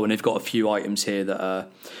stores. Oh, and they've got a few items here that are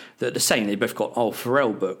the same. They both got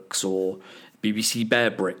Pharrell books or BBC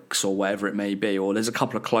Bear bricks or whatever it may be, or there's a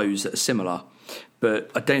couple of clothes that are similar.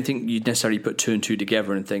 But I don't think you'd necessarily put two and two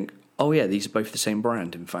together and think, oh yeah, these are both the same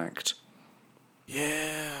brand. In fact,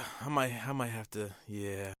 yeah, I might have to.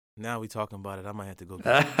 Yeah, now we talking about it, I might have to go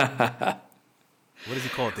get what is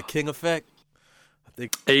it called? The King effect? I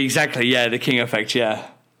think exactly. Yeah, the King effect. Yeah,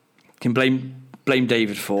 can blame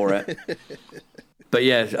David for it. But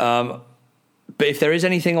yeah, but if there is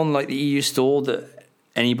anything on, like, the EU store that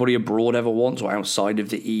anybody abroad ever wants or outside of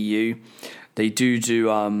the EU, they do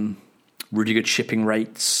really good shipping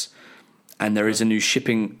rates, and there is a new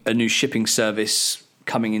shipping service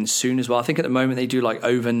coming in soon as well. I think at the moment they do, like,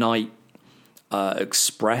 overnight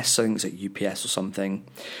express. I think it's like UPS or something,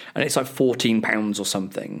 and it's like £14 or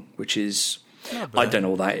something, which is, I don't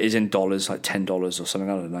know what that is in dollars, like $10 or something.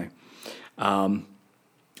 I don't know.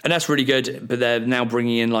 And that's really good, but they're now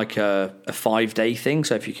bringing in, like, a 5-day thing.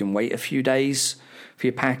 So if you can wait a few days for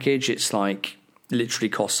your package, it's like literally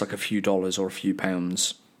costs like a few dollars or a few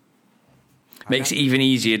pounds. Makes it even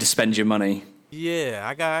easier to spend your money. Yeah,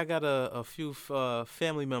 I got a few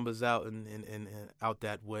family members out in out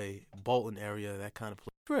that way, Bolton area, that kind of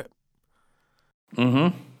trip.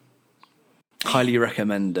 Mm-hmm. Highly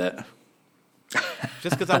recommend it.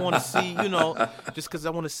 Just because I want to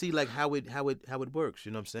see, like how it works.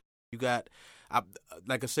 You know what I'm saying? You got,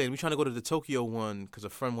 like I said, we're trying to go to the Tokyo one because a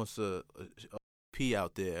friend wants a pee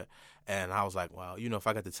out there, and I was like, well, if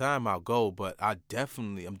I got the time, I'll go. But I'm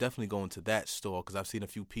definitely going to that store because I've seen a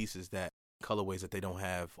few pieces colorways that they don't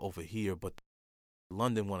have over here. But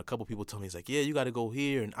London one, a couple people told me, he's like, yeah, you got to go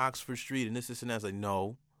here in Oxford Street and this and that. I was like,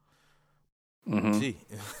 no. Mm-hmm. See,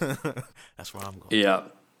 that's where I'm going. Yeah.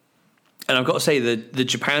 And I've got to say the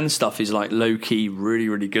Japan stuff is, like, low key really,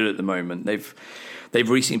 really good at the moment. They've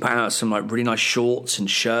recently put out some, like, really nice shorts and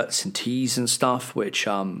shirts and tees and stuff, which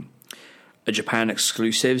are Japan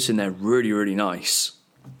exclusives, and they're really, really nice.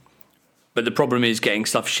 But the problem is getting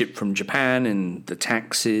stuff shipped from Japan, and the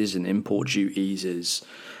taxes and import duties is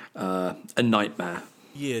a nightmare.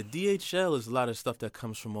 Yeah, DHL is a lot of stuff that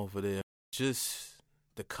comes from over there. Just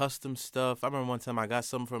the custom stuff. I remember one time I got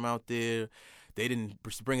something from out there. They didn't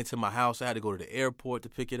bring it to my house. I had to go to the airport to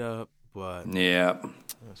pick it up. But yeah,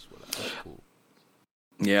 that's cool.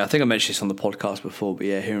 Yeah, I think I mentioned this on the podcast before, but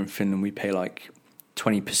yeah, here in Finland we pay like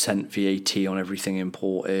 20% VAT on everything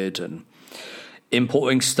imported, and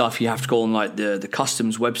importing stuff you have to go on, like, the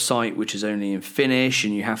customs website, which is only in Finnish,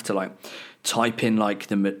 and you have to, like, type in, like,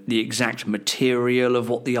 the exact material of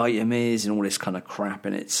what the item is and all this kind of crap,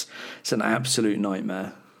 and it's an absolute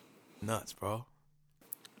nightmare. Nuts, bro.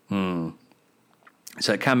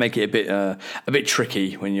 So it can make it a bit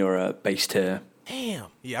tricky when you're based here. Damn.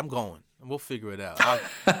 Yeah, I'm going. We'll figure it out.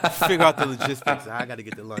 I'll figure out the logistics. I got to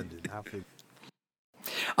get to London.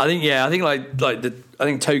 I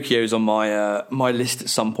think Tokyo's on my list at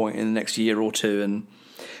some point in the next year or two, and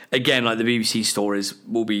again, like, the BBC store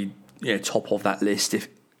will be top of that list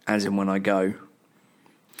as and when I go.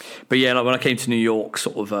 But yeah, like, when I came to New York,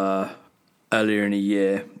 sort of earlier in the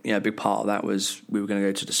year, a big part of that was we were going to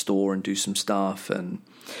go to the store and do some stuff and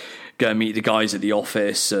go and meet the guys at the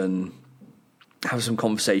office and have some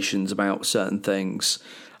conversations about certain things.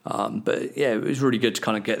 But yeah, it was really good to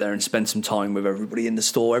kind of get there and spend some time with everybody in the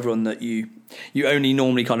store, everyone that you only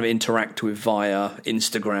normally kind of interact with via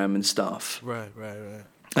Instagram and stuff. Right.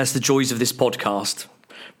 That's the joys of this podcast,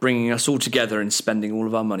 bringing us all together and spending all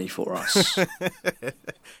of our money for us.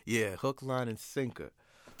 Yeah, hook, line, and sinker.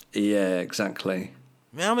 Yeah, exactly.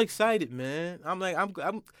 Man, I'm excited, man. I'm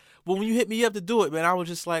well, when you hit me up to do it, man, I was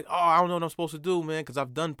just like, oh, I don't know what I'm supposed to do, man, because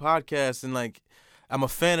I've done podcasts and like, I'm a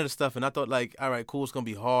fan of the stuff, and I thought like, all right, cool, it's gonna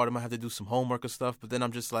be hard. I'm gonna have to do some homework and stuff, but then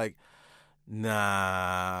I'm just like,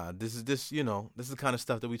 nah, this is the kind of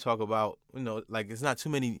stuff that we talk about. Like it's not too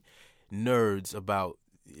many nerds about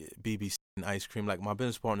BBC and ice cream. Like my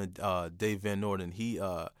business partner, Dave Van Norden, he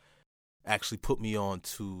actually put me on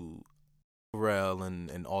to Pharrell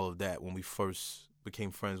and all of that when we first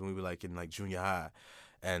became friends when we were like in like junior high,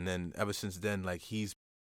 and then ever since then, like did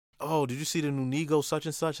you see the new Nego such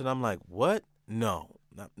and such? And I'm like, what? No,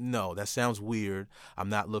 that sounds weird. I'm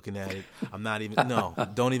not looking at it. I'm not even, no,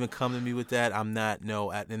 don't even come to me with that. I'm not, no.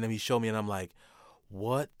 And then he showed me and I'm like,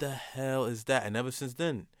 what the hell is that? And ever since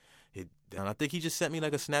then, and I think he just sent me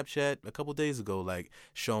like a Snapchat a couple days ago, like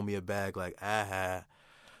showing me a bag, like, aha.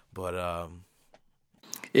 But,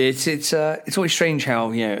 It's always strange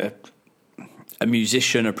how, a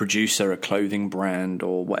musician, a producer, a clothing brand,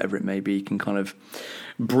 or whatever it may be, can kind of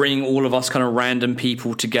bring all of us kind of random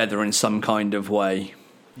people together in some kind of way.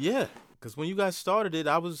 Yeah, because when you guys started it,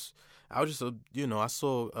 I was just, I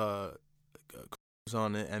saw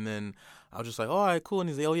on it, and then I was just like, all right, cool. And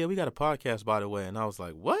he's like, oh, yeah, we got a podcast, by the way. And I was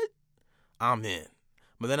like, what? I'm in.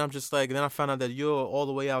 But then I'm just like, then I found out that you're all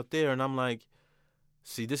the way out there, and I'm like,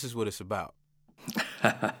 see, this is what it's about.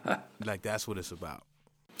 Like, that's what it's about.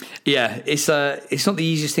 Yeah, it's not the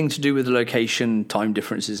easiest thing to do with the location, time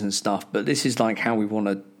differences and stuff, but this is like how we want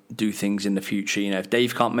to do things in the future. If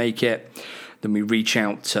Dave can't make it, then we reach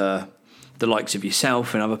out to the likes of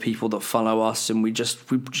yourself and other people that follow us, and we just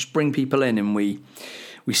bring people in, and we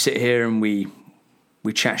sit here and we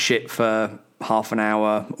chat shit for half an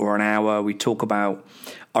hour or an hour. We talk about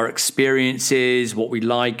our experiences, what we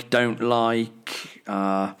like, don't like,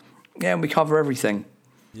 and we cover everything.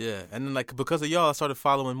 Yeah, and then like because of y'all, I started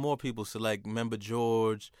following more people. So like, remember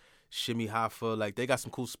George, Shimmy Hoffa, like they got some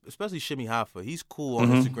cool, especially Shimmy Hoffa. He's cool on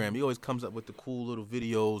Instagram. He always comes up with the cool little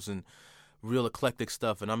videos and real eclectic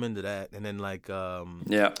stuff, and I'm into that. And then like,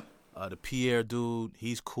 the Pierre dude,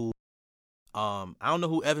 he's cool. I don't know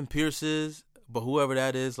who Evan Pierce is, but whoever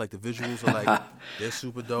that is, like the visuals are like they're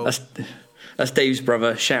super dope. That's Dave's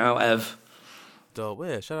brother. Shout out Ev. Dope,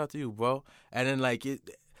 yeah. Shout out to you, bro. And then like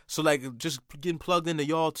it. So, like, just getting plugged into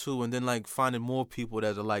y'all, too, and then, like, finding more people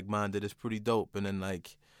that are like-minded is pretty dope. And then,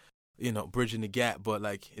 like, bridging the gap. But,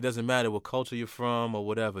 like, it doesn't matter what culture you're from or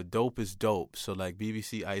whatever. Dope is dope. So, like,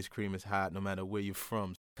 BBC ice cream is hot no matter where you're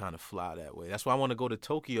from. Kind of fly that way. That's why I want to go to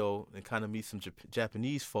Tokyo and kind of meet some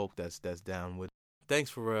Japanese folk that's down with it.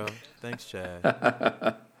 Thanks, Pharrell. Thanks, Chad.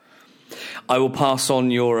 I will pass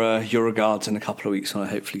on your regards in a couple of weeks when I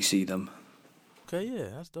hopefully see them. Okay, yeah,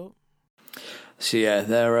 that's dope. So yeah,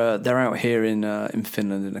 they're out here in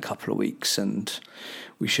Finland in a couple of weeks, and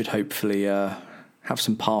we should hopefully have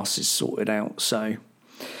some passes sorted out. So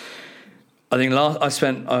I think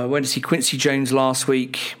I went to see Quincy Jones last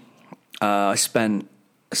week. I spent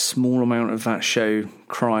a small amount of that show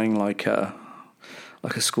crying like a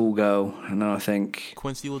schoolgirl, and then I think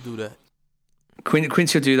Quincy will do that.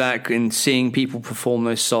 Quincy will do that, and seeing people perform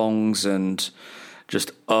those songs and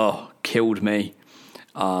just killed me.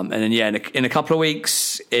 And then in a couple of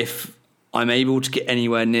weeks, if I'm able to get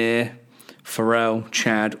anywhere near Pharrell,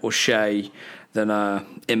 Chad, or Shay, then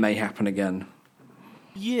it may happen again.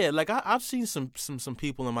 Yeah, like I've seen some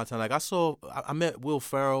people in my time. Like I met Will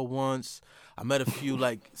Ferrell once. I met a few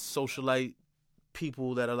like socialite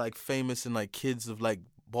people that are like famous and like kids of like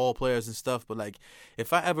ball players and stuff. But like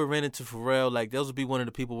if I ever ran into Pharrell, like those would be one of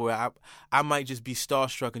the people where I might just be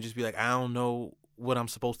starstruck and just be like, I don't know what I'm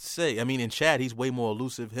supposed to say. I mean, in Chad, he's way more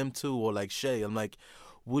elusive, him too, or like Shay. I'm like,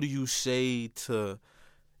 what do you say to,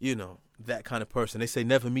 that kind of person? They say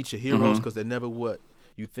never meet your heroes because they're never what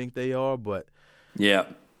you think they are, but yeah.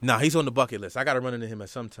 Nah, he's on the bucket list. I got to run into him at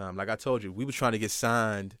some time. Like I told you, we were trying to get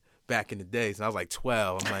signed back in the days, and I was like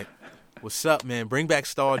 12. I'm like, what's up, man? Bring back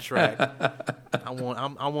Star Trek. I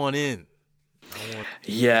want in.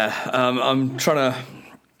 Yeah, I'm trying to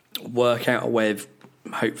work out a way of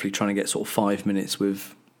hopefully trying to get sort of 5 minutes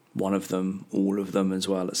with one of them, all of them as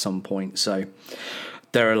well at some point. So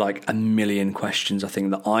there are like a million questions I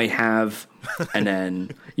think that I have, and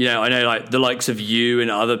then I know like the likes of you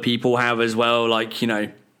and other people have as well. Like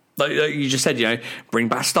like you just said, bring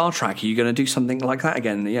back Star Trek. Are you going to do something like that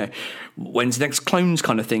again? When's the next Clones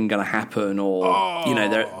kind of thing going to happen? Or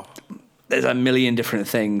there's a million different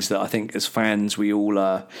things that I think as fans we'd all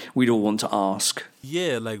want to ask.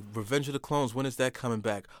 Yeah, like Revenge of the Clones. When is that coming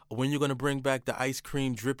back? When you're going to bring back the ice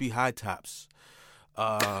cream drippy high tops?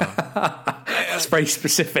 That's very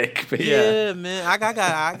specific, but yeah, man. I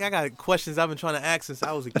got questions I've been trying to ask since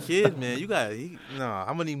I was a kid, man. I'm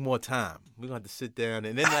gonna need more time. We're gonna have to sit down,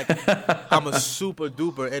 and then like I'm a super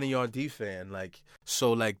duper NERD fan, like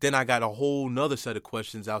so like then I got a whole nother set of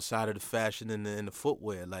questions outside of the fashion and the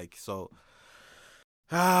footwear, like so.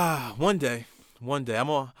 One day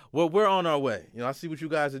we're on our way. I see what you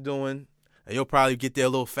guys are doing, and you'll probably get there a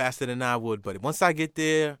little faster than I would. But once I get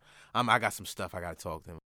there, I got some stuff I got to talk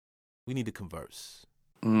to him. We need to converse.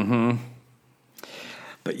 Mm-hmm.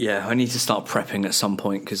 But yeah, I need to start prepping at some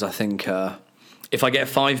point because I think if I get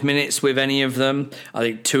 5 minutes with any of them, I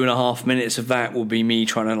think 2.5 minutes of that will be me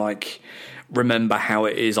trying to like remember how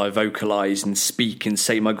it is I vocalize and speak and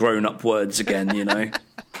say my grown-up words again,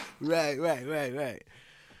 Right.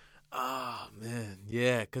 Oh man,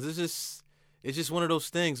 yeah, because it's just one of those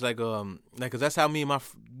things, like because that's how me and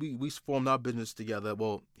we formed our business together.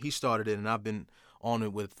 Well, he started it, and I've been on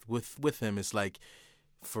it with him. It's like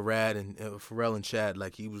Pharrell and Chad.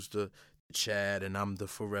 Like he was the Chad, and I'm the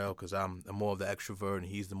Pharrell because I'm more of the extrovert, and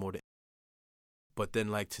he's the more the. But then,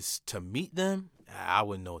 like to meet them, I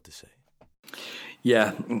wouldn't know what to say.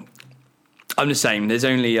 Yeah, I'm the same. There's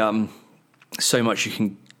only so much you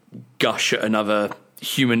can gush at another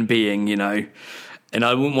human being, And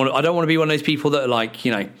I don't want to be one of those people that are like,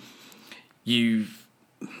 you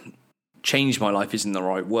changed my life isn't the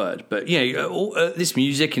right word, but this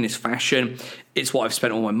music and this fashion, it's what I've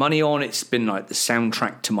spent all my money on. It's been like the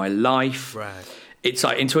soundtrack to my life. Right. It's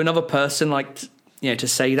like into another person, like to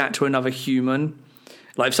say that to another human.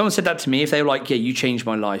 Like if someone said that to me, if they were like, "Yeah, you changed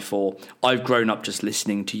my life," or "I've grown up just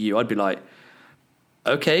listening to you," I'd be like,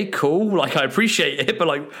 okay, cool. Like I appreciate it, but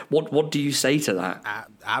like, what do you say to that?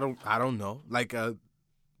 I don't know. Like,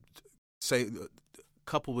 say,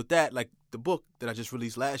 coupled with that, like the book that I just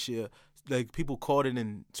released last year, like people caught it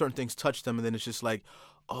and certain things touched them, and then it's just like,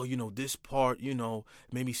 oh, this part,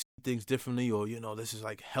 made me see things differently, or this is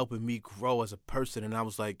like helping me grow as a person. And I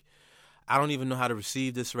was like, I don't even know how to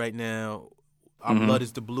receive this right now. Our blood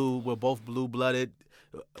is the blue. We're both blue-blooded.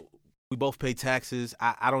 We both pay taxes.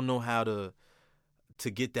 I don't know how to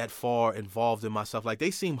get that far involved in myself. Like they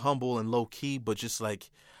seem humble and low key, but just like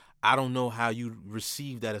I don't know how you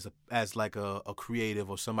receive that as like a creative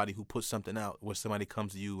or somebody who puts something out where somebody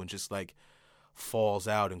comes to you and just like falls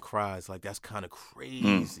out and cries. Like that's kind of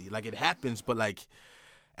crazy. Like it happens, but like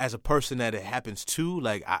as a person that it happens to,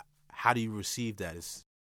 like how do you receive that?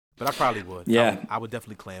 But I probably would. Yeah, I would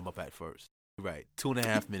definitely clam up at first. Right,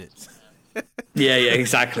 2.5 minutes. Yeah,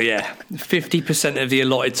 exactly. Yeah, 50% of the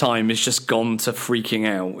allotted time is just gone to freaking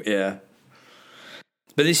out. Yeah,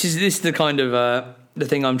 but this is the kind of the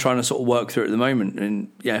thing I'm trying to sort of work through at the moment.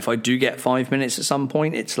 And yeah, if I do get 5 minutes at some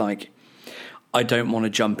point, it's like I don't want to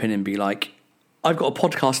jump in and be like, I've got a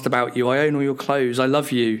podcast about you. I own all your clothes. I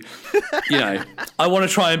love you. I want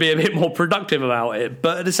to try and be a bit more productive about it.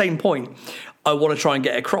 But at the same point, I want to try and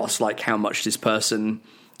get across like how much this person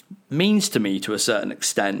means to me to a certain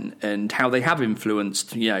extent and how they have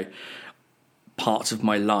influenced, parts of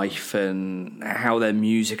my life and how their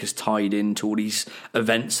music has tied into all these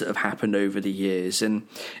events that have happened over the years. And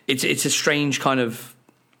it's a strange kind of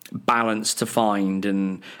balance to find,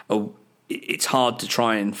 and it's hard to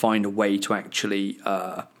try and find a way to actually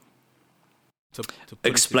to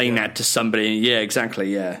explain that to somebody. Yeah,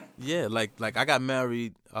 exactly. Yeah. Yeah. Like I got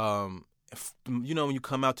married, when you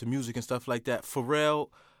come out to music and stuff like that, Pharrell,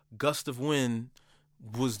 Gust of Wind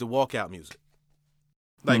was the walkout music.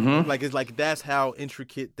 Like it's like that's how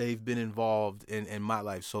intricate they've been involved in my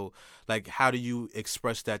life. So like, how do you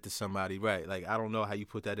express that to somebody? Right. Like, I don't know how you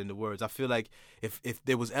put that into words. I feel like if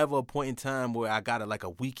there was ever a point in time where I got a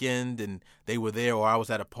weekend and they were there, or I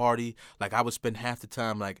was at a party, like I would spend half the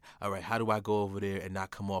time like, all right, how do I go over there and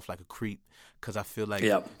not come off like a creep? Because I feel like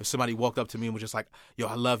if somebody walked up to me and was just like, yo,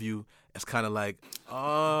 I love you, it's kind of like,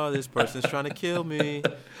 oh, this person's trying to kill me.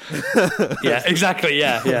 Yeah, exactly.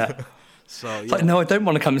 Yeah. So yeah. It's like, no, I don't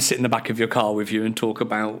want to come and sit in the back of your car with you and talk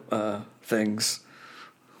about things.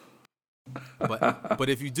 But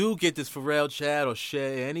if you do get this Pharrell, Chad, or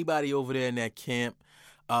Shay, anybody over there in that camp,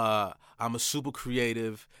 I'm a super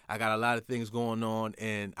creative. I got a lot of things going on,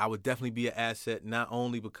 and I would definitely be an asset, not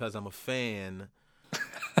only because I'm a fan,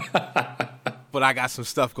 But I got some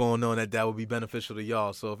stuff going on that would be beneficial to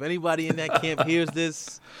y'all. So if anybody in that camp hears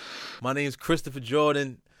this, my name is Christopher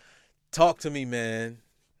Jordan. Talk to me, man.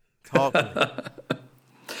 Talk to me.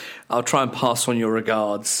 I'll try and pass on your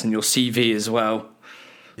regards and your CV as well.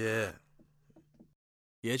 Yeah.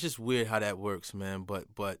 Yeah, it's just weird how that works, man. But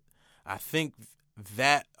I think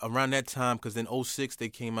that around that time, because in 2006 they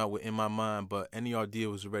came out with In My Mind, but NERD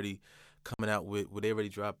was already coming out with, they already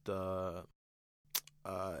dropped In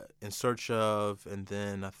Search Of, and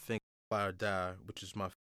then I think Fire or Die, which is my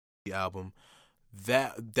album.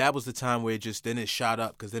 That was the time where it shot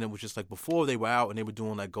up, because then it was just like before they were out and they were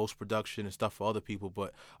doing like ghost production and stuff for other people,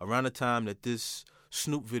 but around the time that this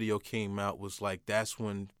Snoop video came out was like, that's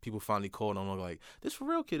when people finally called on like, this For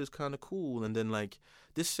Real Kid is kind of cool, and then like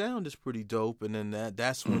this sound is pretty dope, and then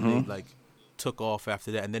that's when they like took off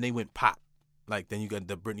after that, and then they went pop. Like then you got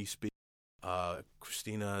the Britney Spears,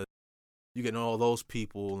 Christina, you get all those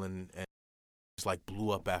people, and it's like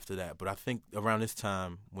blew up after that. But I think around this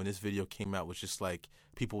time when this video came out was just like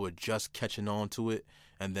people were just catching on to it,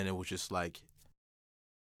 and then it was just like,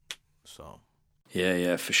 so.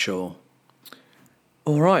 Yeah, for sure.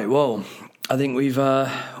 All right, well, I think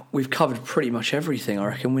we've covered pretty much everything. I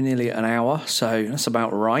reckon we're nearly at an hour, so that's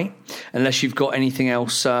about right. Unless you've got anything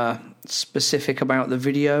else specific about the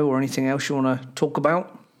video or anything else you want to talk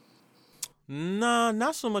about? Nah,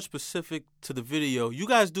 not so much specific to the video. You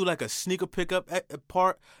guys do like a sneaker pickup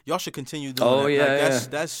part. Y'all should continue doing that. Oh, yeah, like,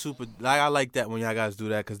 that's super. Like, I like that when y'all guys do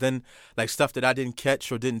that, because then like stuff that I didn't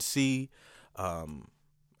catch or didn't see, I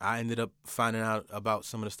ended up finding out about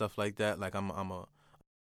some of the stuff like that. Like I'm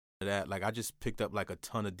that. Like I just picked up like a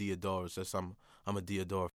ton of Diodorus. I'm a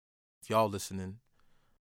Diodor. If y'all listening,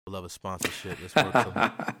 I love a sponsorship. Let's work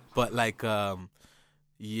something. But like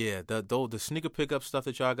yeah, the sneaker pickup stuff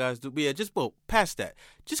that y'all guys do. Yeah, just past that.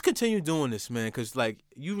 Just continue doing this, man, because like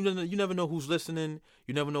you never know who's listening.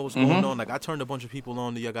 You never know what's going on. Like I turned a bunch of people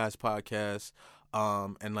on to your guys' podcast,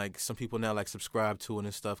 and like some people now like subscribe to it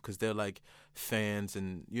and stuff because they're like fans,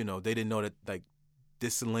 and you know they didn't know that like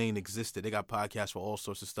this lane existed. They got podcasts for all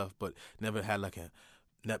sorts of stuff, but never had like a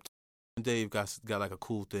Neptune. Dave got like a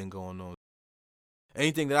cool thing going on.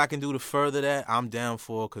 Anything that I can do to further that, I'm down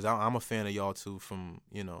for, because I'm a fan of y'all too from,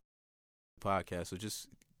 podcast. So just,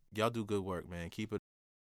 y'all do good work, man. Keep it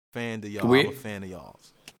a fan to y'all. I'm a fan of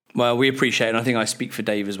y'all's. Well, we appreciate it. And I think I speak for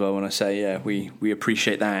Dave as well when I say, yeah, we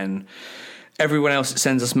appreciate that. And everyone else that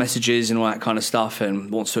sends us messages and all that kind of stuff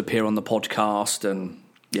and wants to appear on the podcast. And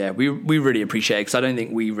yeah, we really appreciate it, because I don't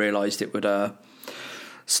think we realised it would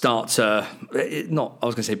start to, I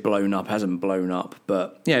was going to say blown up, it hasn't blown up,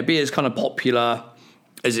 but yeah, be as kind of popular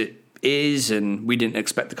as it is, and we didn't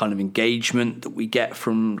expect the kind of engagement that we get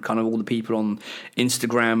from kind of all the people on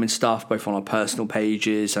Instagram and stuff, both on our personal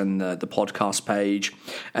pages and the podcast page,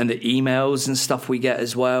 and the emails and stuff we get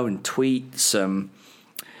as well, and tweets.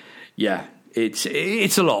 Yeah, it's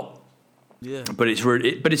a lot. Yeah, but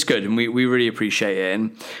it's good, and we really appreciate it.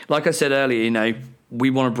 And like I said earlier,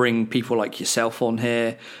 we want to bring people like yourself on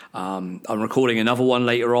here. I'm recording another one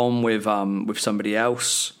later on with somebody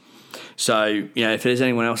else. So, if there's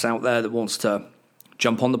anyone else out there that wants to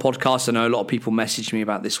jump on the podcast, I know a lot of people messaged me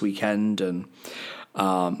about this weekend, and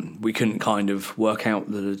we couldn't kind of work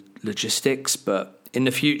out the logistics. But in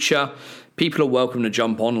the future, people are welcome to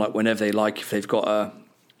jump on like whenever they like. If they've got a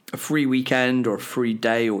free weekend or a free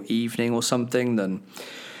day or evening or something, then,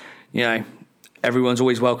 everyone's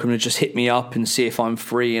always welcome to just hit me up and see if I'm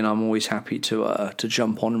free, and I'm always happy to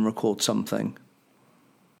jump on and record something.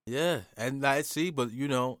 Yeah, and I see, but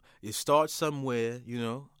you start somewhere,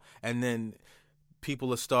 and then people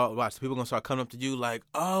gonna start coming up to you like,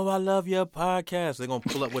 "Oh, I love your podcast." They're gonna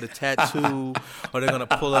pull up with a tattoo, or they're gonna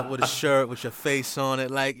pull up with a shirt with your face on it,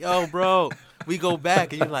 like, "Yo, bro, we go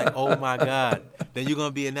back," and you're like, "Oh my God." Then you're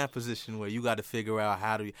gonna be in that position where you got to figure out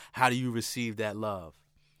how do you receive that love.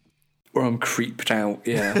 Or I'm creeped out,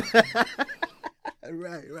 yeah.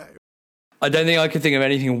 Right. I don't think I could think of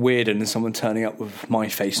anything weirder than someone turning up with my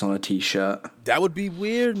face on a T-shirt. That would be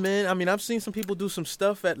weird, man. I mean, I've seen some people do some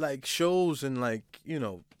stuff at, like, shows and, like,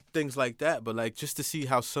 things like that. But, like, just to see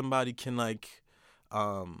how somebody can, like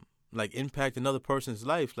impact another person's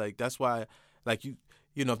life. Like, that's why, like,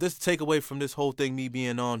 if this takeaway from this whole thing, me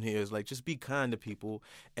being on here, is like, just be kind to people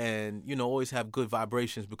and, always have good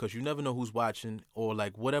vibrations, because you never know who's watching, or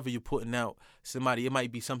like whatever you're putting out, it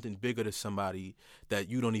might be something bigger to somebody that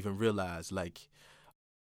you don't even realize. Like,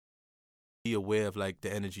 be aware of like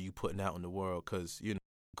the energy you putting out in the world, because,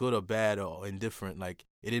 good or bad or indifferent, like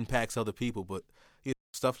it impacts other people, but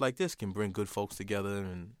stuff like this can bring good folks together.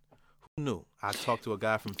 And who knew? I talked to a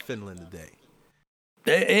guy from Finland today.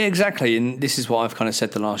 Exactly, and this is what I've kind of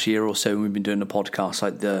said the last year or so when we've been doing the podcast.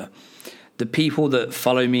 Like the people that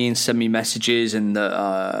follow me and send me messages, and that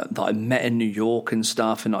I've met in New York and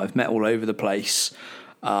stuff, and I've met all over the place,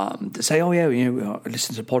 that say, "Oh yeah, I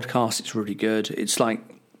listen to the podcast. It's really good." It's like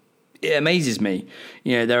it amazes me.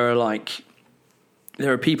 There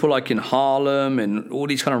are people like in Harlem and all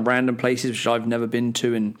these kind of random places which I've never been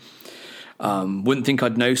to, and wouldn't think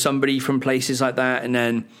I'd know somebody from places like that. And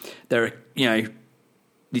then there are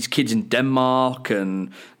these kids in Denmark, and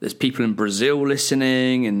there's people in Brazil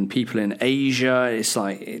listening, and people in Asia. It's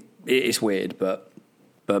like it's weird, but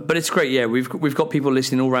it's great. Yeah, we've got people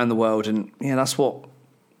listening all around the world, and that's what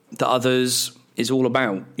the Others is all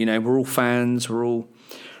about. We're all fans. We're all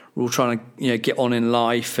trying to get on in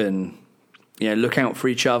life and look out for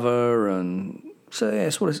each other, and so yeah,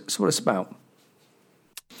 it's what it's about.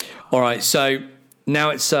 All right, so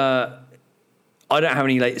now it's I don't have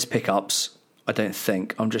any latest pickups. I don't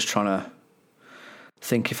think. I'm just trying to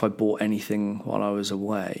think if I bought anything while I was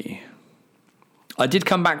away. I did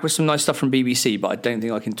come back with some nice stuff from BBC, but I don't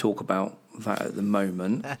think I can talk about that at the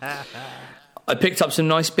moment. I picked up some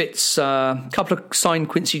nice bits, a couple of signed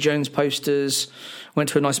Quincy Jones posters, went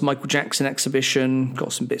to a nice Michael Jackson exhibition,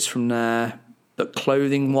 got some bits from there. But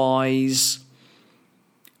clothing-wise,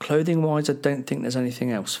 I don't think there's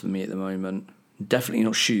anything else for me at the moment. Definitely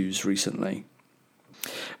not shoes recently.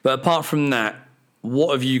 But apart from that,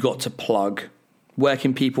 what have you got to plug? Where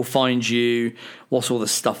can people find you? What's all the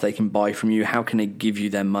stuff they can buy from you? How can they give you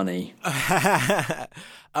their money? So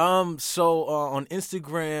on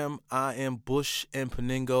Instagram, I am Bush and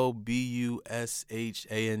Poningo,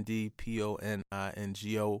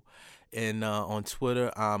 BUSHANDPONINGO, and on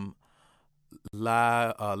Twitter, I'm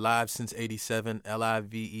live since '87,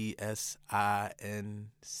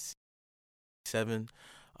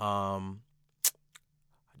 LIVESIN7.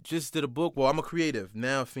 Just did a book. Well, I'm a creative.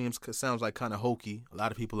 Now it sounds like kind of hokey. A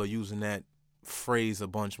lot of people are using that phrase a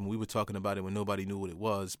bunch when we were talking about it when nobody knew what it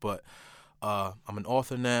was. But I'm an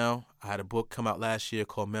author now. I had a book come out last year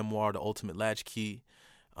called Memoir, The Ultimate Latchkey.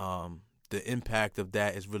 The impact of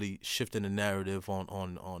that is really shifting the narrative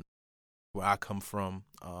on where I come from.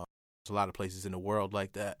 There's a lot of places in the world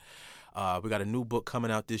like that. We got a new book coming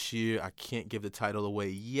out this year. I can't give the title away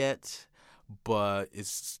yet, but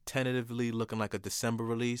it's tentatively looking like a December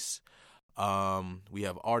release. We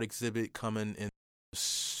have art exhibit coming in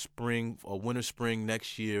spring or winter-spring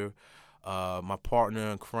next year. My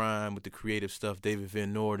partner in crime with the creative stuff, David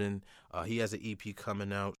Van Norden, he has an EP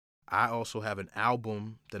coming out. I also have an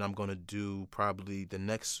album that I'm going to do probably the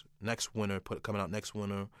next winter, coming out next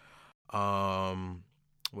winter.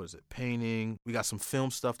 What is it? Painting. We got some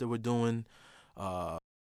film stuff that we're doing.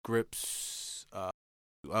 Grips.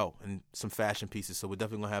 And some fashion pieces. So we're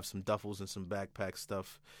definitely going to have some duffels and some backpack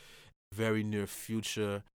stuff very near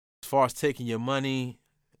future. As far as taking your money,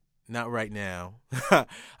 not right now.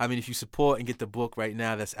 I mean, if you support and get the book right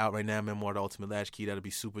now, that's out right now, Memoir, The Ultimate Latchkey, that'll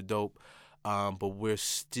be super dope. But we're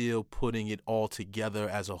still putting it all together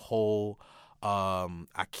as a whole.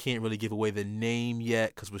 I can't really give away the name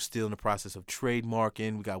yet because we're still in the process of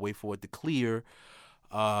trademarking. We got to wait for it to clear.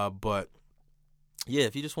 But yeah,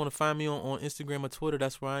 if you just want to find me on Instagram or Twitter,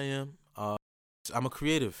 that's where I am. I'm a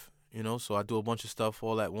creative, so I do a bunch of stuff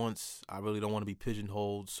all at once. I really don't want to be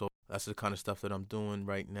pigeonholed, so that's the kind of stuff that I'm doing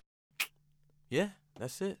right now. Yeah,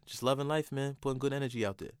 that's it. Just loving life, man. Putting good energy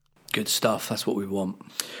out there. Good stuff. That's what we want.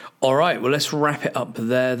 All right. Well, let's wrap it up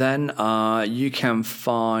there then. You can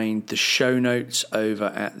find the show notes over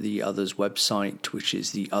at the Others website, which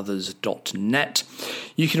is theothers.net.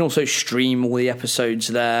 You can also stream all the episodes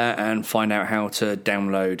there and find out how to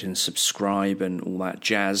download and subscribe and all that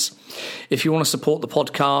jazz. If you want to support the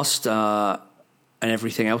podcast and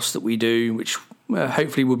everything else that we do, which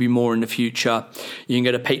hopefully will be more in the future, you can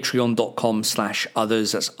go to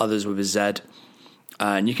patreon.com/others. That's others with a Z.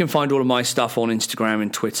 And you can find all of my stuff on Instagram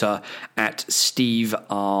and Twitter at Steve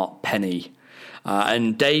R. Penny.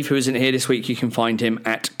 And Dave, who isn't here this week, you can find him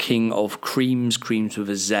at King of Creams, Creams with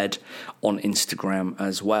a Z, on Instagram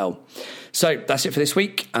as well. So that's it for this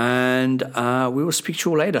week, and we will speak to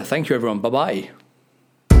you all later. Thank you, everyone. Bye-bye.